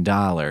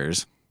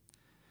 $31?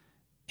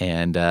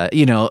 And,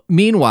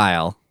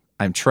 meanwhile,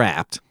 I'm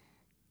trapped.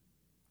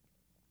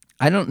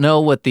 I don't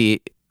know what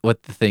the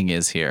thing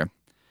is here.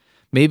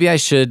 Maybe I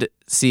should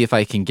see if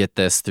I can get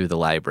this through the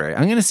library.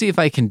 I'm going to see if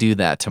I can do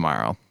that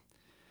tomorrow.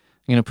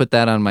 I'm going to put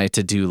that on my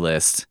to-do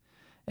list.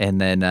 And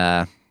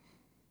then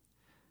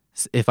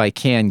if I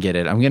can get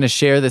it, I'm going to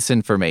share this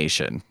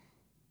information.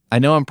 I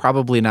know I'm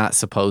probably not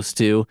supposed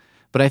to,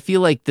 but I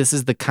feel like this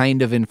is the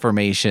kind of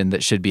information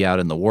that should be out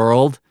in the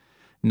world,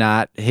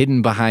 not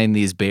hidden behind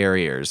these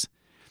barriers.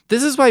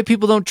 This is why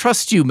people don't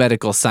trust you,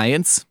 medical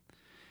science.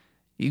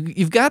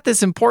 You've got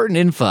this important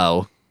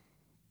info.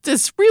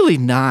 It's really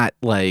not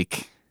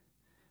like,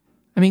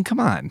 I mean, come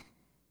on.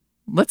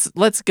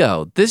 Let's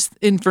go. This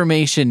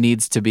information,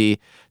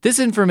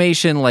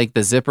 like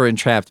the zipper and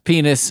trapped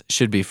penis,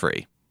 should be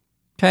free.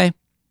 Okay?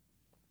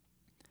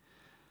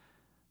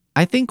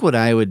 I think what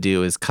I would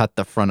do is cut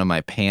the front of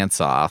my pants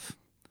off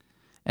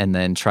and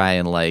then try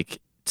and like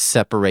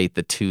separate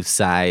the two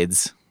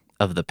sides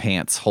of the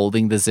pants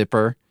holding the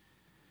zipper,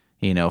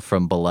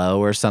 from below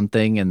or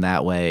something. And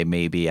that way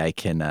maybe I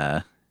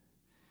can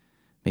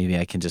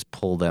just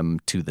pull them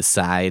to the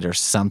side or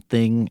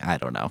something. I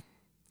don't know.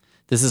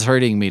 This is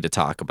hurting me to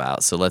talk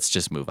about, so let's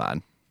just move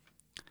on.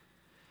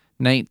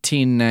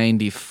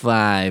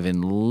 1995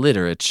 in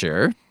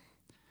literature,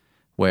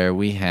 where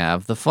we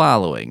have the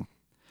following.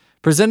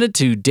 Presented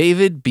to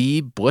David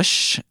B.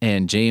 Bush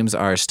and James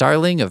R.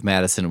 Starling of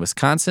Madison,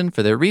 Wisconsin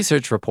for their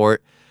research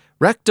report,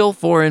 Rectal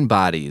Foreign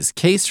Bodies,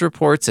 Case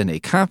Reports and a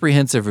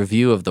Comprehensive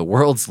Review of the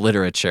World's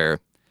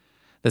Literature.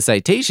 The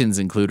citations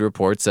include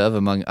reports of,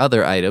 among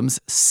other items,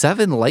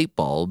 7 light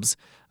bulbs,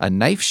 a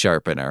knife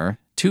sharpener,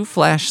 2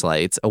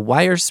 flashlights, a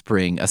wire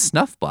spring, a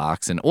snuff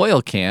box, an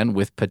oil can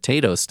with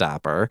potato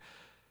stopper,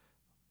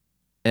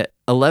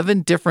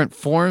 11 different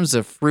forms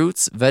of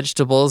fruits,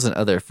 vegetables, and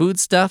other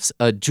foodstuffs,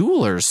 a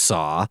jeweler's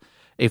saw,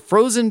 a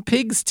frozen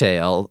pig's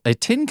tail, a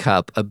tin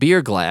cup, a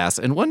beer glass,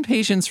 and one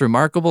patient's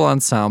remarkable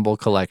ensemble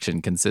collection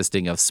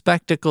consisting of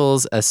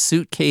spectacles, a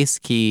suitcase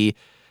key,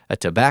 a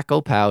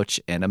tobacco pouch,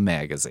 and a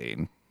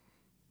magazine.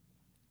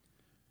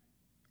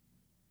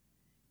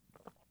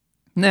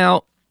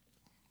 Now,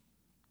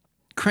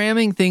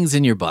 cramming things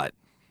in your butt.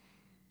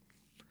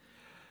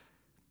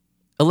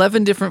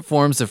 11 different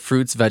forms of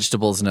fruits,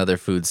 vegetables, and other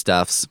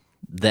foodstuffs.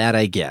 That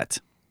I get.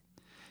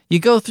 You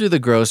go through the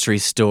grocery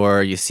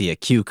store, you see a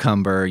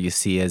cucumber, you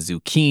see a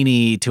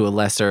zucchini to a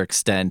lesser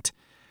extent,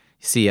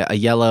 you see a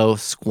yellow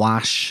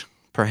squash,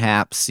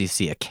 perhaps, you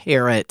see a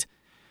carrot.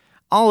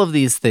 All of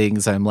these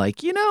things, I'm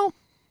like,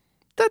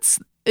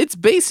 it's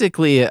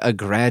basically a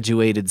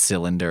graduated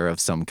cylinder of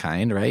some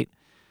kind, right?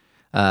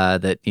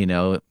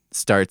 That,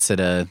 starts at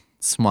a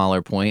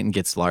smaller point and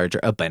gets larger.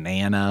 A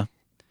banana.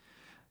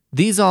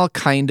 These all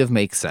kind of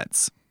make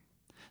sense.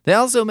 They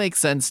also make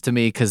sense to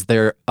me because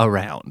they're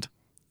around.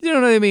 You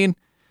know what I mean?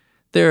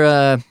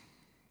 They're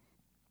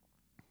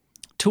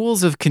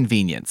tools of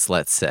convenience,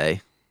 let's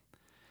say.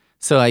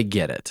 So I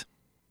get it.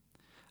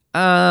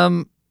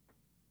 A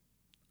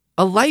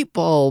light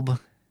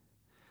bulb,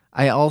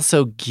 I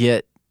also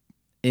get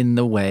in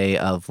the way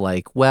of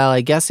like, well,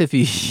 I guess if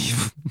you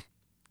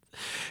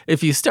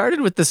if you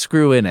started with the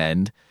screw-in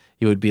end,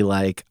 you would be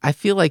like, I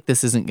feel like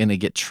this isn't going to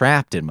get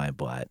trapped in my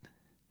butt.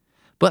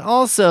 But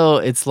also,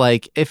 it's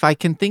like, if I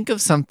can think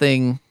of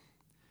something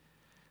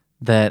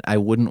that I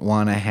wouldn't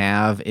want to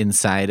have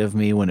inside of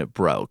me when it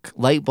broke,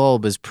 light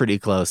bulb is pretty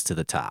close to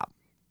the top.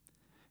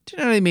 Do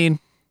you know what I mean?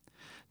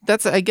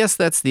 I guess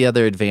that's the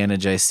other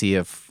advantage I see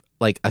of,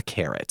 like, a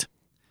carrot.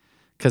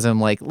 Because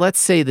I'm like, let's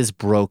say this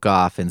broke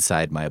off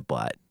inside my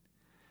butt.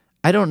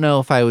 I don't know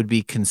if I would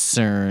be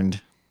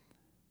concerned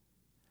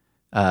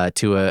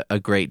to a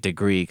great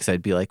degree, because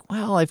I'd be like,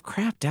 well, I've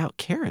crapped out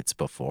carrots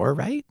before,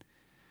 right?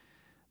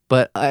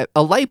 But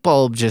a light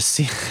bulb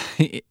just,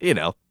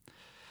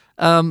 but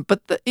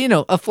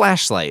a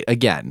flashlight,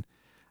 again,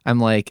 I'm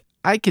like,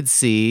 I could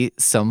see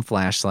some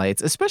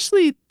flashlights,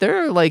 especially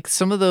there are like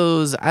some of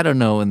those, I don't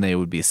know when they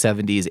would be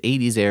 70s,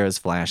 80s era's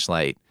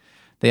flashlight.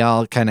 They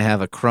all kind of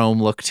have a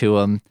chrome look to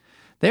them.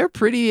 They're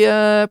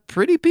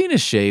pretty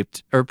penis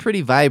shaped, or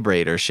pretty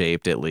vibrator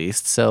shaped at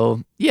least.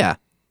 So yeah,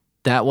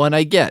 that one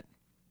I get.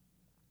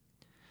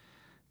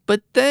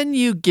 But then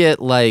you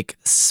get like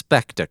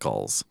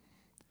spectacles.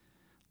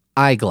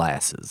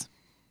 Eyeglasses.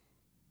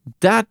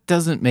 That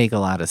doesn't make a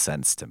lot of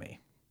sense to me.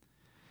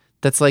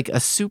 That's like a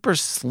super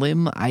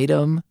slim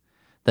item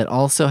that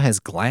also has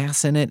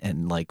glass in it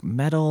and like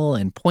metal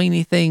and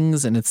pointy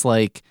things. And it's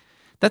like,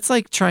 that's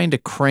like trying to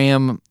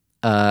cram,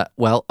 a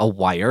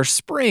wire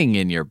spring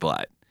in your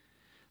butt.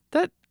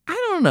 That, I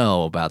don't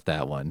know about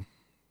that one.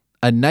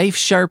 A knife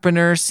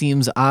sharpener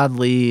seems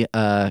oddly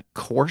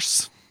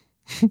coarse.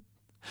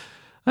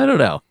 I don't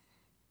know.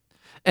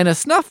 And a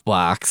snuff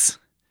box,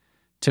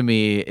 to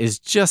me, is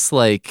just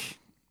like,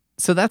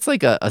 so that's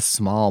like a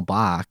small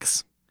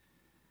box.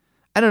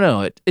 I don't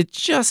know. It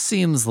just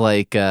seems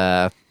like,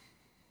 it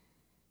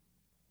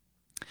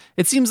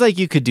seems like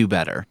you could do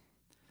better.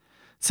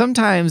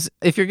 Sometimes,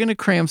 if you're going to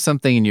cram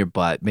something in your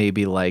butt,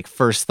 maybe like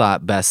first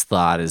thought, best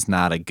thought is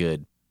not a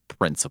good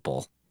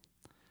principle.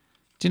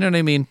 Do you know what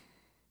I mean?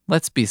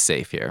 Let's be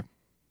safe here.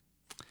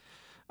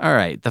 All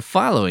right, the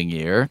following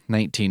year,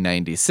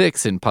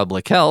 1996, in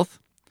Public Health,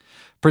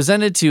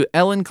 presented to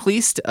Ellen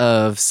Kleist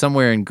of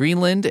Somewhere in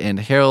Greenland and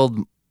Harold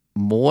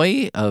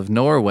Moy of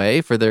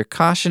Norway for their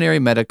cautionary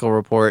medical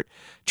report,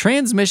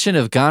 Transmission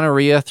of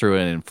Gonorrhea Through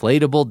an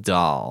Inflatable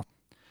Doll,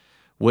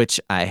 which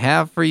I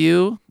have for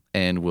you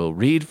and will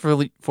read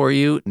for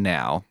you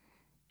now.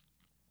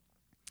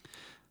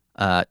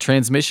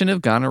 Transmission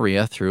of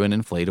gonorrhea through an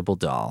inflatable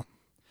doll.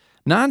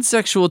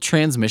 Non-sexual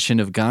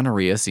transmission of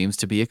gonorrhea seems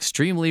to be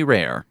extremely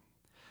rare.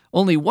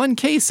 Only one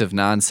case of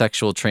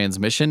non-sexual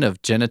transmission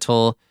of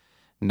genital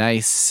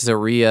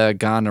Neisseria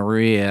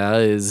gonorrhea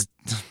is...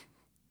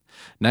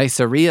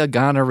 Neisseria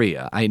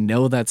gonorrhea. I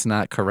know that's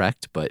not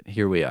correct, but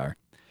here we are.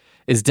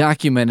 Is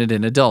documented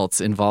in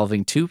adults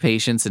involving 2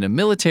 patients in a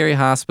military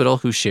hospital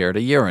who shared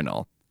a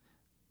urinal.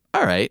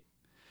 All right.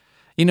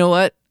 You know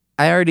what?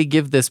 I already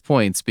give this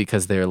points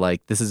because they're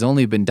like, this has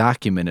only been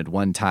documented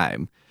one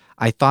time.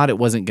 I thought it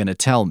wasn't going to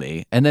tell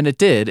me, and then it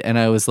did, and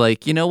I was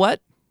like, you know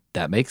what?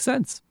 That makes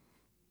sense.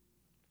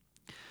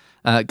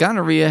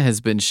 Gonorrhea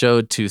has been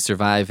showed to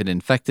survive in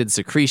infected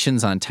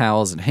secretions on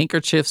towels and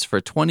handkerchiefs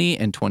for 20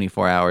 and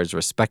 24 hours,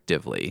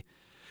 respectively.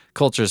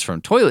 Cultures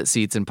from toilet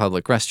seats in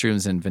public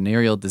restrooms and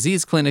venereal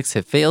disease clinics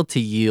have failed to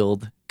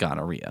yield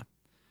gonorrhea.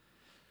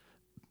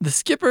 The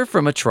skipper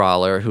from a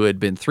trawler who had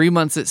been 3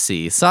 months at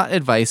sea sought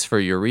advice for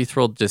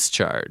urethral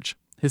discharge.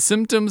 His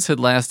symptoms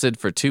had lasted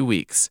for 2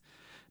 weeks.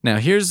 Now,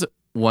 here's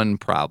one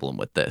problem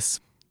with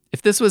this.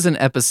 If this was an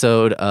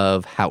episode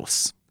of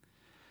House,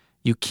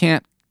 you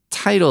can't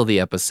title the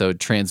episode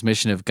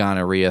Transmission of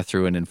Gonorrhea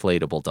Through an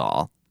Inflatable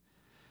Doll.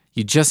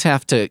 You just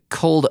have to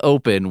cold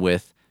open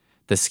with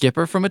the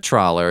skipper from a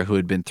trawler who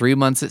had been 3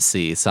 months at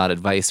sea sought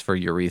advice for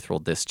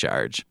urethral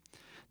discharge.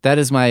 That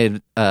is my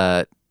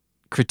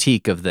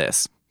critique of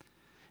this,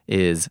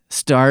 is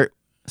start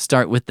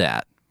with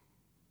that.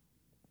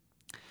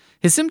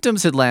 His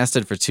symptoms had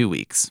lasted for 2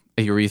 weeks.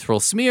 A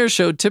urethral smear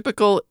showed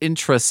typical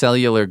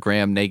intracellular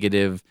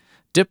gram-negative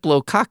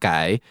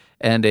diplococci,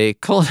 and a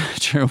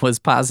culture was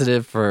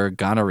positive for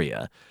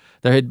gonorrhea.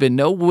 There had been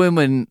no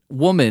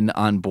woman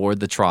on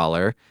board the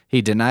trawler.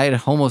 He denied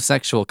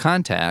homosexual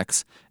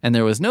contacts, and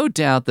there was no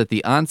doubt that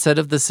the onset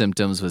of the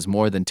symptoms was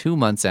more than 2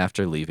 months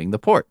after leaving the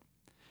port.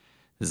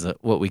 This is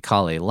what we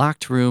call a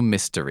locked room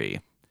mystery.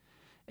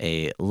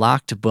 A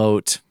locked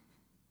boat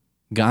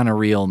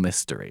gonorrheal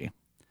mystery.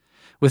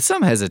 With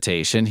some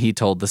hesitation, he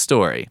told the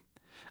story.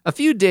 A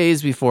few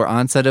days before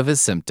onset of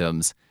his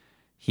symptoms,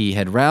 he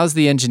had roused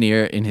the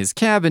engineer in his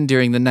cabin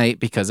during the night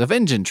because of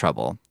engine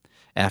trouble.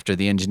 After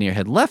the engineer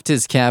had left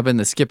his cabin,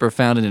 the skipper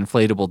found an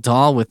inflatable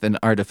doll with an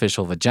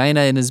artificial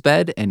vagina in his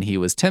bed, and he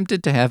was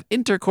tempted to have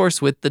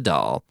intercourse with the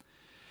doll.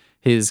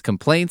 His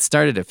complaint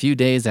started a few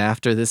days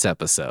after this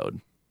episode.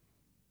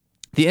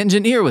 The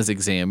engineer was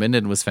examined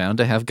and was found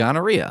to have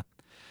gonorrhea.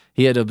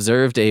 He had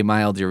observed a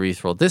mild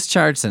urethral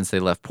discharge since they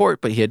left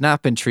port, but he had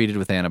not been treated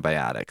with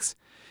antibiotics.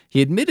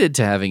 He admitted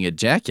to having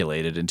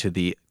ejaculated into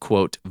the,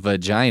 quote,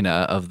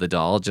 vagina of the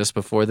doll just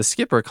before the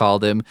skipper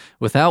called him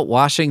without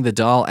washing the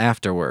doll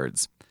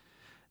afterwards.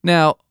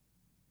 Now,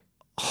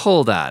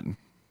 hold on.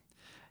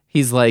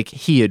 He's like,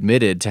 he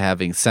admitted to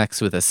having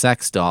sex with a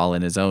sex doll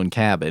in his own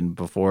cabin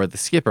before the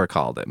skipper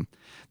called him.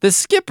 The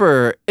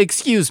skipper,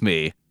 excuse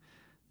me,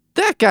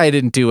 that guy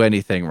didn't do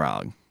anything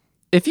wrong.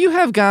 If you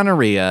have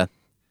gonorrhea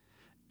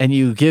and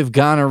you give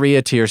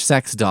gonorrhea to your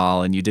sex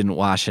doll and you didn't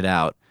wash it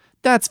out,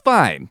 that's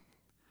fine.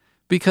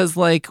 Because,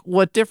 like,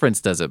 what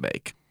difference does it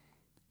make?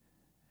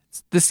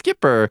 The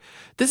skipper,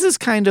 this is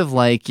kind of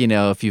like, you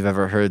know, if you've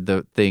ever heard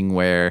the thing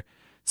where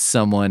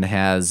someone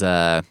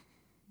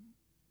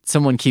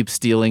keeps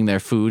stealing their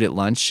food at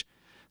lunch,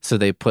 so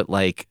they put,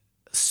 like,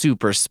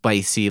 super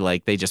spicy,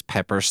 like, they just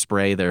pepper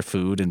spray their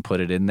food and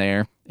put it in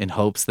there in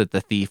hopes that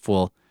the thief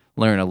will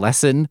learn a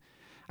lesson.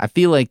 I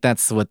feel like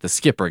that's what the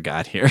skipper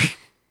got here.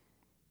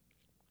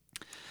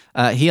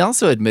 He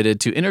also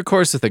admitted to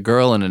intercourse with a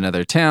girl in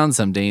another town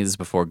some days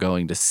before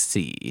going to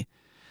sea.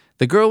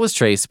 The girl was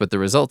traced, but the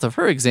result of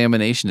her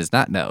examination is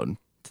not known.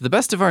 To the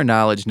best of our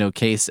knowledge, no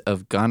case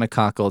of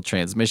gonococcal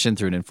transmission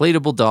through an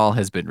inflatable doll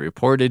has been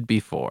reported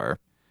before.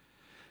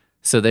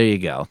 So there you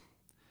go.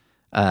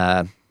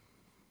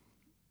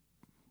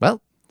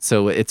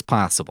 So it's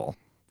possible.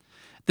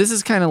 This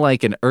is kind of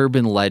like an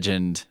urban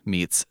legend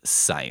meets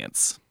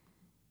science,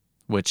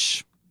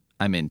 which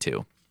I'm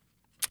into.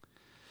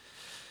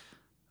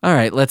 All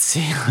right, let's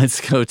see.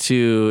 Let's go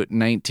to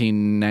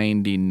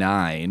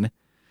 1999.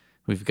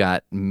 We've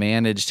got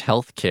managed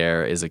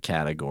healthcare is a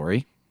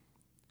category.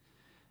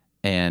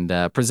 And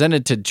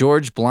presented to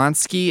George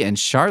Blonsky and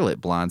Charlotte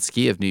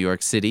Blonsky of New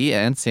York City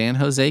and San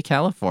Jose,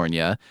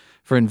 California,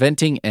 for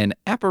inventing an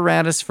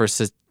apparatus for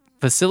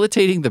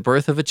facilitating the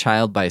birth of a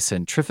child by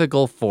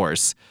centrifugal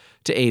force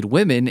to aid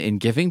women in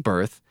giving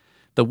birth.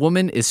 The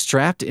woman is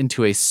strapped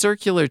into a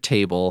circular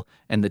table,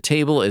 and the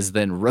table is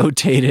then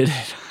rotated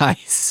at high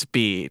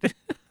speed.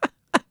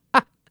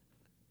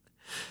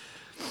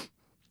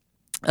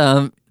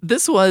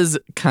 This was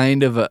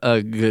kind of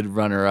a good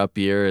runner-up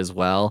year as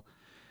well.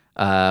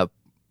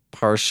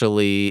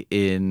 Partially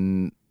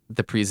in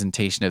the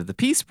presentation of the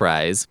Peace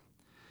Prize,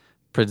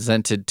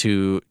 presented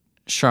to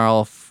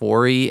Charles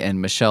Forey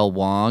and Michelle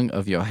Wong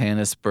of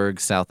Johannesburg,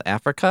 South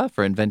Africa,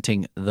 for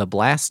inventing the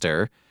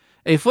Blaster,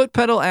 a foot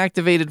pedal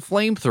activated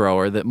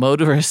flamethrower that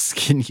motorists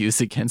can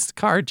use against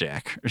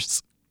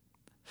carjackers.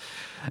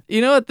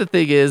 You know what the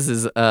thing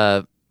is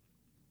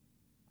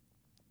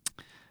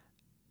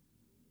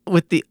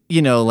with the,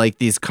 like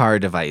these car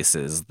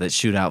devices that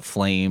shoot out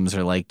flames,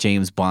 or like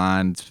James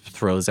Bond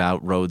throws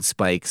out road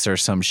spikes or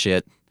some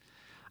shit.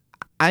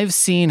 I've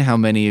seen how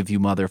many of you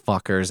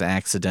motherfuckers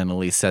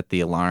accidentally set the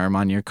alarm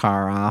on your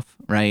car off,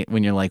 right?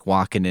 When you're like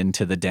walking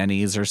into the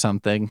Denny's or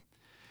something.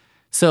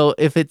 So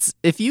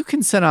if you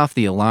can set off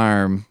the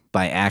alarm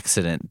by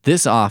accident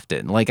this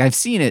often, like I've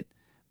seen it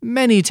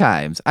many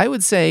times, I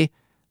would say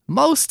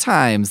most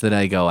times that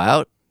I go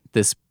out,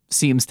 this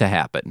seems to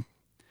happen.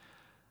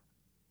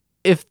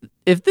 If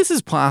this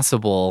is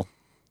possible,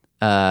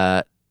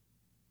 I'm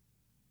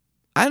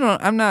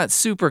not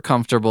super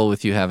comfortable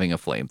with you having a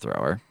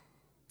flamethrower.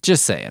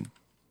 Just saying.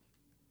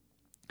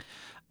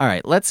 All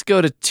right, let's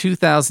go to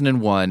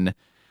 2001,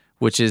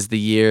 which is the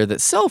year that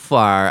so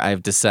far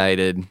I've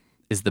decided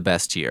is the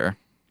best year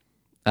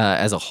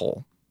as a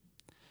whole.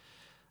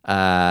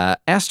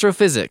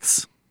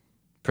 Astrophysics,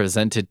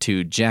 presented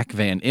to Jack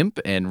Van Imp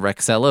and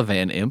Rexella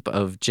Van Imp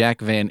of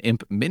Jack Van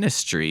Imp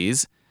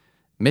Ministries,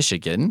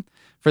 Michigan,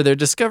 for their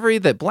discovery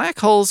that black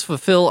holes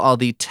fulfill all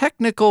the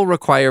technical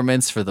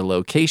requirements for the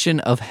location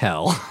of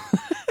hell.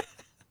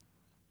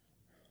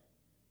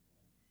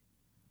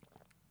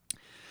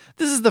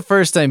 This is the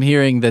first I'm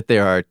hearing that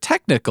there are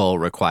technical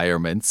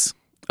requirements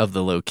of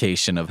the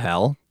location of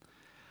hell.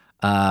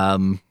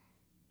 As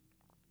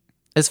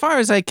far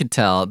as I could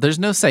tell, there's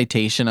no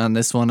citation on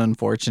this one,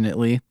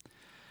 unfortunately.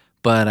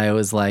 But I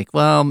was like,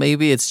 well,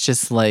 maybe it's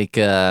just like,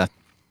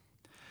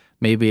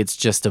 maybe it's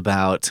just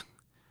about,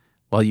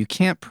 well, you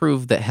can't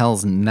prove that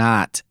hell's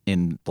not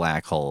in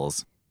black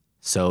holes,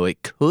 so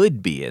it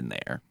could be in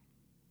there.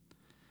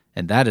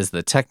 And that is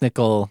the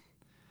technical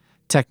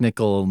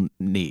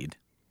need.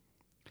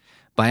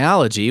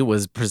 Biology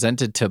was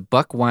presented to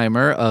Buck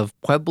Weimer of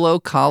Pueblo,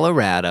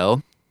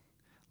 Colorado,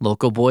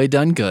 local boy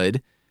done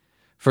good,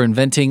 for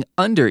inventing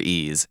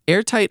Under-Ease,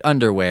 airtight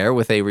underwear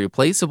with a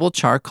replaceable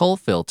charcoal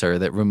filter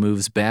that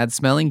removes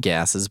bad-smelling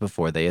gases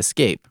before they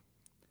escape.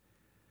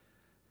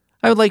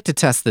 I would like to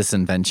test this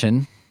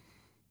invention.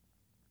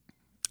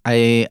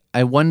 I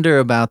wonder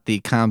about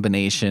the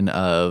combination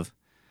of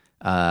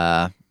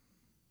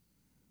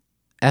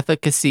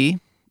efficacy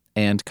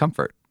and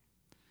comfort.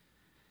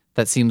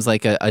 That seems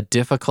like a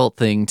difficult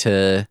thing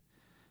to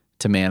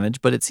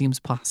manage, but it seems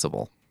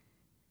possible.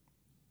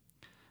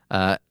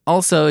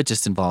 Also, it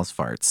just involves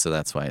farts, so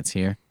that's why it's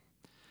here.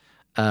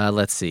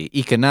 Let's see.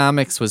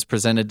 Economics was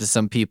presented to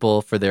some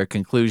people for their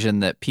conclusion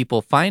that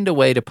people find a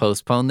way to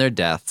postpone their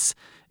deaths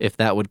if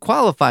that would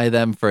qualify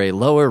them for a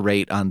lower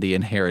rate on the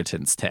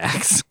inheritance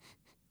tax.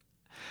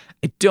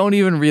 I don't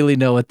even really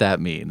know what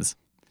that means.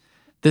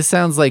 This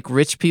sounds like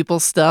rich people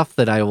stuff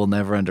that I will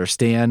never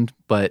understand,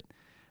 but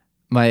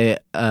my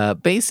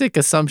basic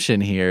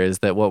assumption here is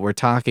that what we're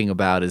talking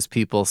about is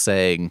people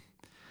saying,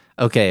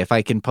 okay, if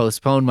I can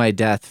postpone my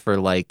death for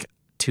like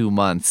 2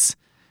 months,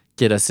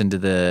 get us into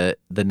the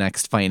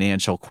next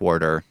financial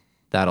quarter,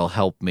 that'll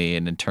help me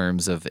in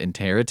terms of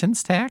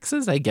inheritance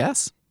taxes, I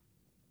guess.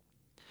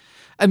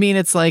 I mean,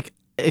 it's like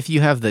if you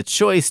have the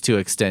choice to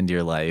extend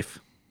your life,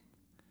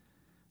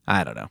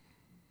 I don't know.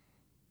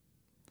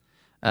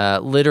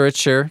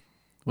 Literature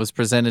was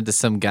presented to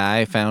some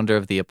guy, founder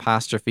of the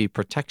Apostrophe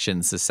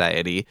Protection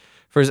Society,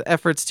 for his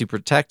efforts to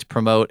protect,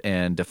 promote,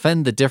 and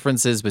defend the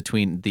differences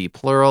between the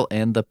plural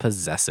and the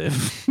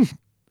possessive.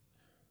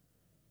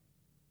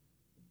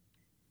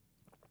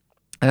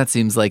 That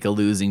seems like a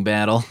losing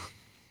battle.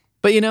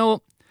 But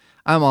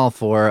I'm all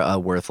for a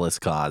worthless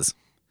cause.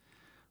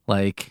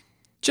 Like,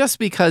 just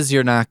because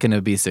you're not going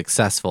to be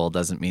successful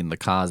doesn't mean the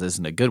cause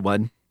isn't a good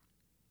one.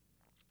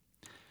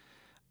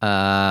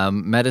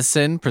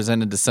 Medicine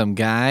presented to some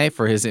guy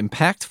for his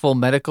impactful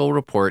medical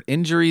report,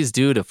 Injuries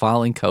Due to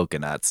Falling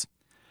Coconuts.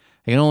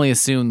 I can only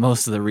assume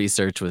most of the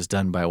research was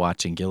done by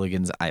watching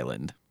Gilligan's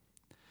Island.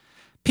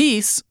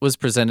 Peace was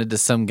presented to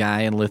some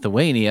guy in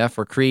Lithuania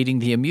for creating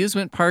the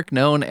amusement park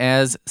known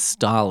as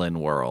Stalin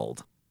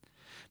World.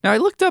 Now, I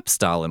looked up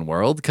Stalin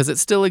World because it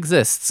still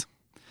exists.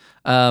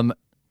 The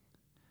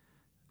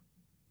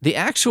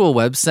actual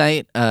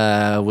website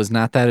was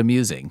not that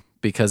amusing,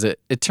 because it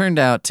turned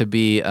out to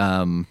be,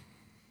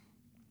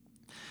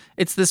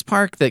 it's this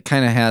park that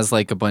kind of has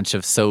like a bunch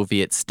of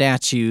Soviet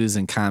statues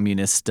and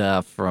communist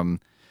stuff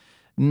from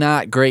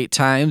not great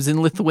times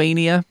in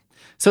Lithuania.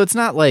 So it's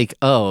not like,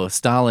 oh,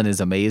 Stalin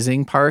is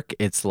amazing park.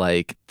 It's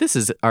like, this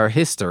is our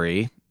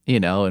history,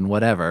 and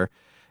whatever.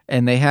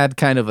 And they had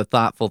kind of a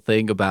thoughtful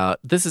thing about,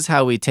 this is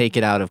how we take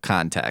it out of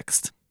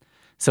context.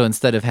 So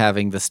instead of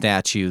having the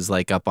statues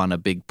like up on a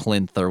big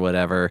plinth or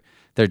whatever,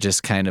 they're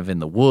just kind of in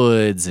the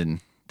woods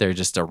and they're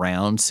just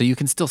around, so you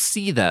can still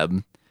see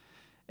them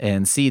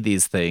and see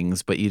these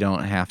things, but you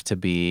don't have to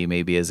be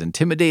maybe as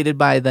intimidated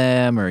by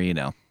them, or,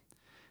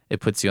 it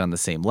puts you on the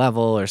same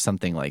level or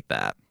something like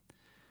that.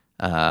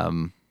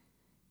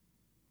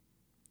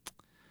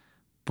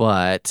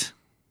 But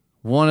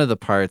one of the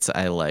parts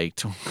I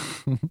liked,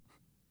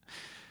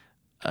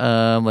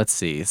 let's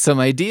see. Some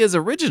ideas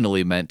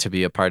originally meant to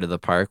be a part of the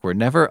park were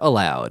never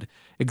allowed.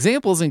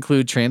 Examples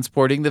include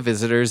transporting the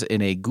visitors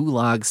in a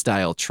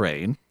gulag-style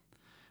train.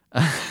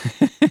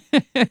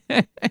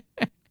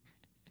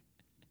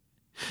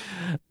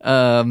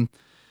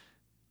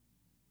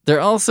 There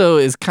also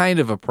is kind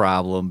of a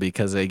problem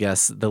because I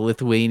guess the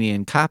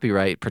Lithuanian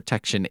Copyright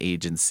Protection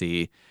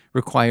Agency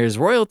requires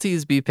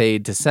royalties be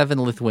paid to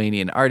 7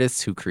 Lithuanian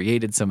artists who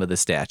created some of the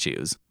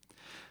statues.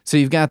 So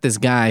you've got this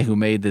guy who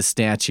made this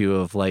statue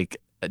of like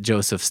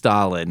Joseph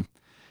Stalin,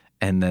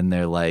 and then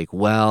they're like,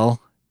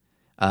 well,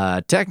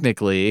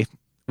 technically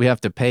we have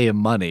to pay him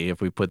money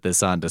if we put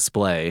this on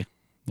display. And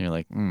you're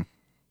like,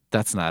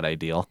 that's not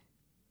ideal.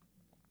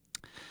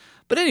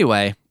 But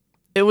anyway,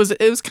 it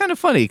was kind of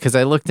funny because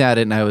I looked at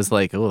it and I was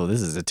like, oh,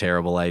 this is a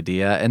terrible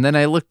idea. And then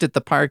I looked at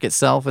the park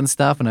itself and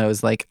stuff, and I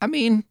was like, I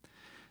mean,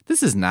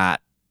 this is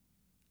not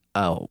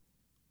a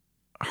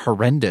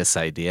horrendous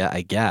idea,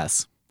 I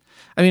guess.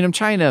 I mean, I'm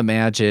trying to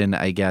imagine,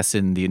 I guess,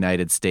 in the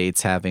United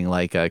States having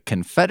like a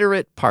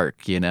Confederate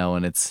park,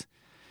 and it's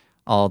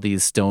all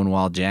these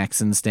Stonewall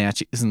Jackson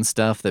statues and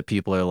stuff that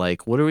people are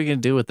like, what are we going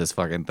to do with this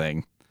fucking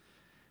thing?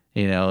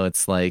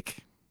 It's like,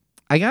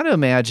 I got to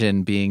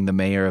imagine being the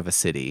mayor of a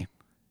city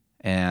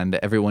and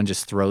everyone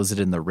just throws it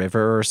in the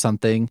river or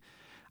something.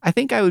 I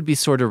think I would be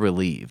sort of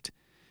relieved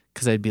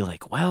because I'd be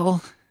like,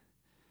 well,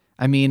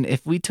 I mean,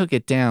 if we took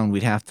it down,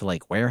 we'd have to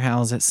like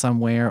warehouse it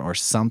somewhere or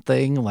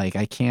something. Like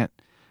I can't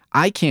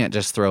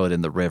just throw it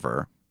in the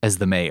river as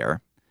the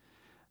mayor.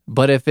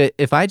 But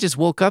if I just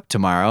woke up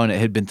tomorrow and it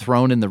had been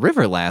thrown in the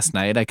river last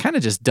night, I kind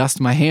of just dust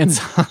my hands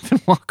off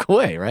and walk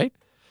away, right?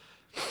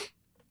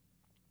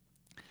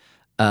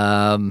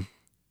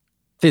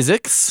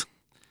 Physics.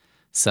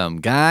 Some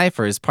guy,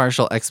 for his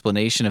partial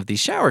explanation of the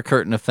shower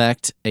curtain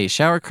effect, a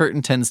shower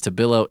curtain tends to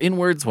billow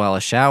inwards while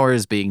a shower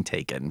is being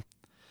taken.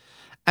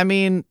 I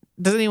mean,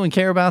 does anyone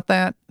care about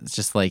that? It's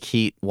just like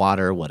heat,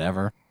 water,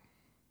 whatever.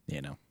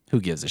 Who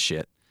gives a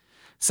shit?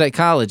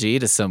 Psychology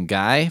to some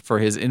guy, for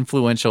his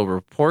influential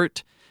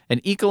report,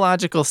 an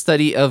ecological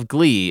study of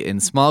glee in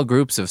small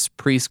groups of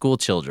preschool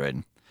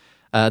children.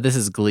 This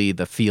is Glee,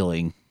 the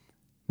feeling,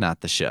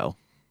 not the show.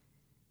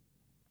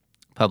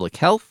 Public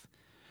health.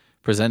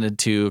 Presented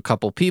to a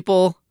couple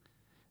people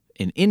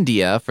in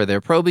India for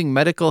their probing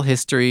medical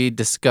history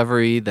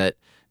discovery that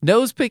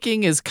nose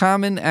picking is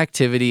common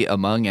activity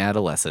among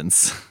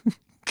adolescents.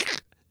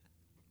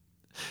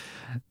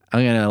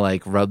 I'm going to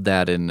like rub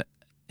that in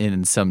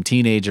some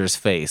teenager's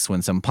face.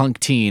 When some punk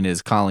teen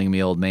is calling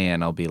me old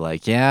man, I'll be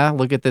like, yeah,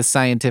 look at this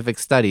scientific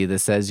study that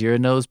says you're a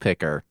nose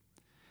picker.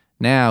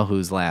 Now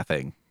who's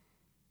laughing?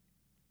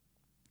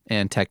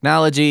 And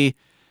technology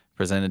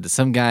presented to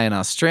some guy in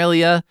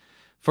Australia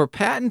for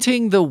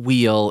patenting the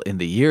wheel in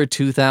the year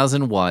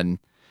 2001,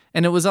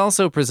 and it was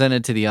also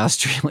presented to the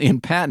Australian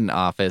Patent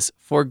Office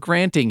for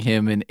granting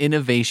him an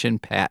innovation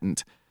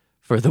patent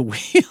for the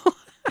wheel,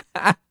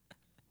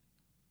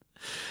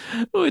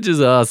 which is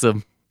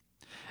awesome.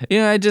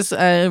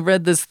 I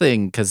read this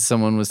thing because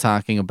someone was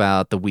talking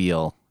about the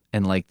wheel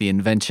and like the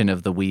invention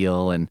of the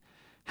wheel and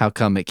how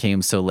come it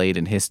came so late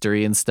in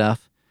history and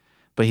stuff.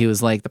 But he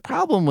was like, the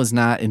problem was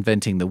not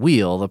inventing the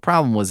wheel. The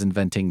problem was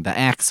inventing the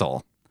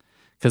axle.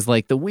 Because,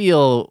 like, the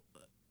wheel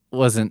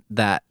wasn't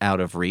that out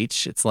of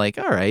reach. It's like,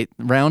 all right,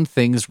 round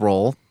things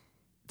roll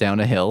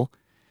down a hill.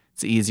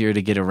 It's easier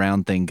to get a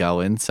round thing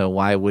going. So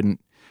why wouldn't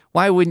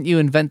you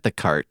invent the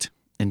cart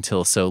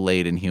until so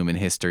late in human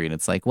history? And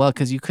it's like, well,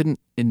 because you couldn't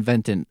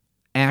invent an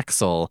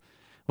axle,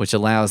 which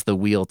allows the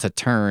wheel to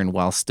turn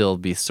while still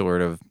be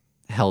sort of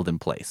held in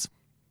place.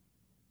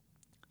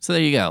 So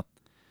there you go.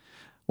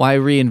 Why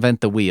reinvent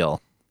the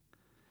wheel?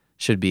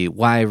 Should be,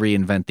 why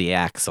reinvent the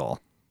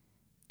axle?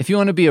 If you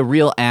want to be a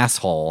real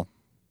asshole,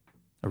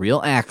 a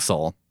real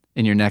axle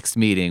in your next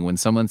meeting, when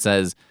someone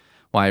says,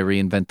 why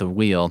reinvent the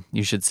wheel,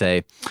 you should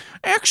say,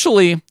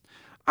 actually,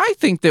 I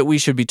think that we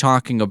should be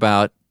talking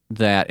about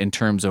that in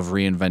terms of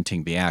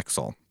reinventing the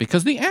axle.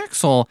 Because the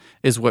axle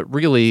is what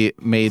really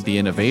made the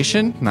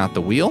innovation, not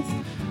the wheel.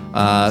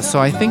 So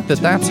I think that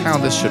that's how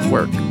this should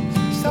work.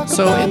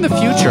 So in the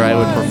future, I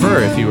would prefer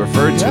if you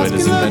referred to it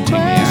as inventing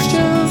the axle.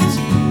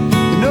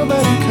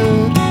 Nobody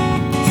could.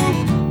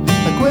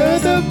 Like where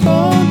the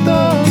ball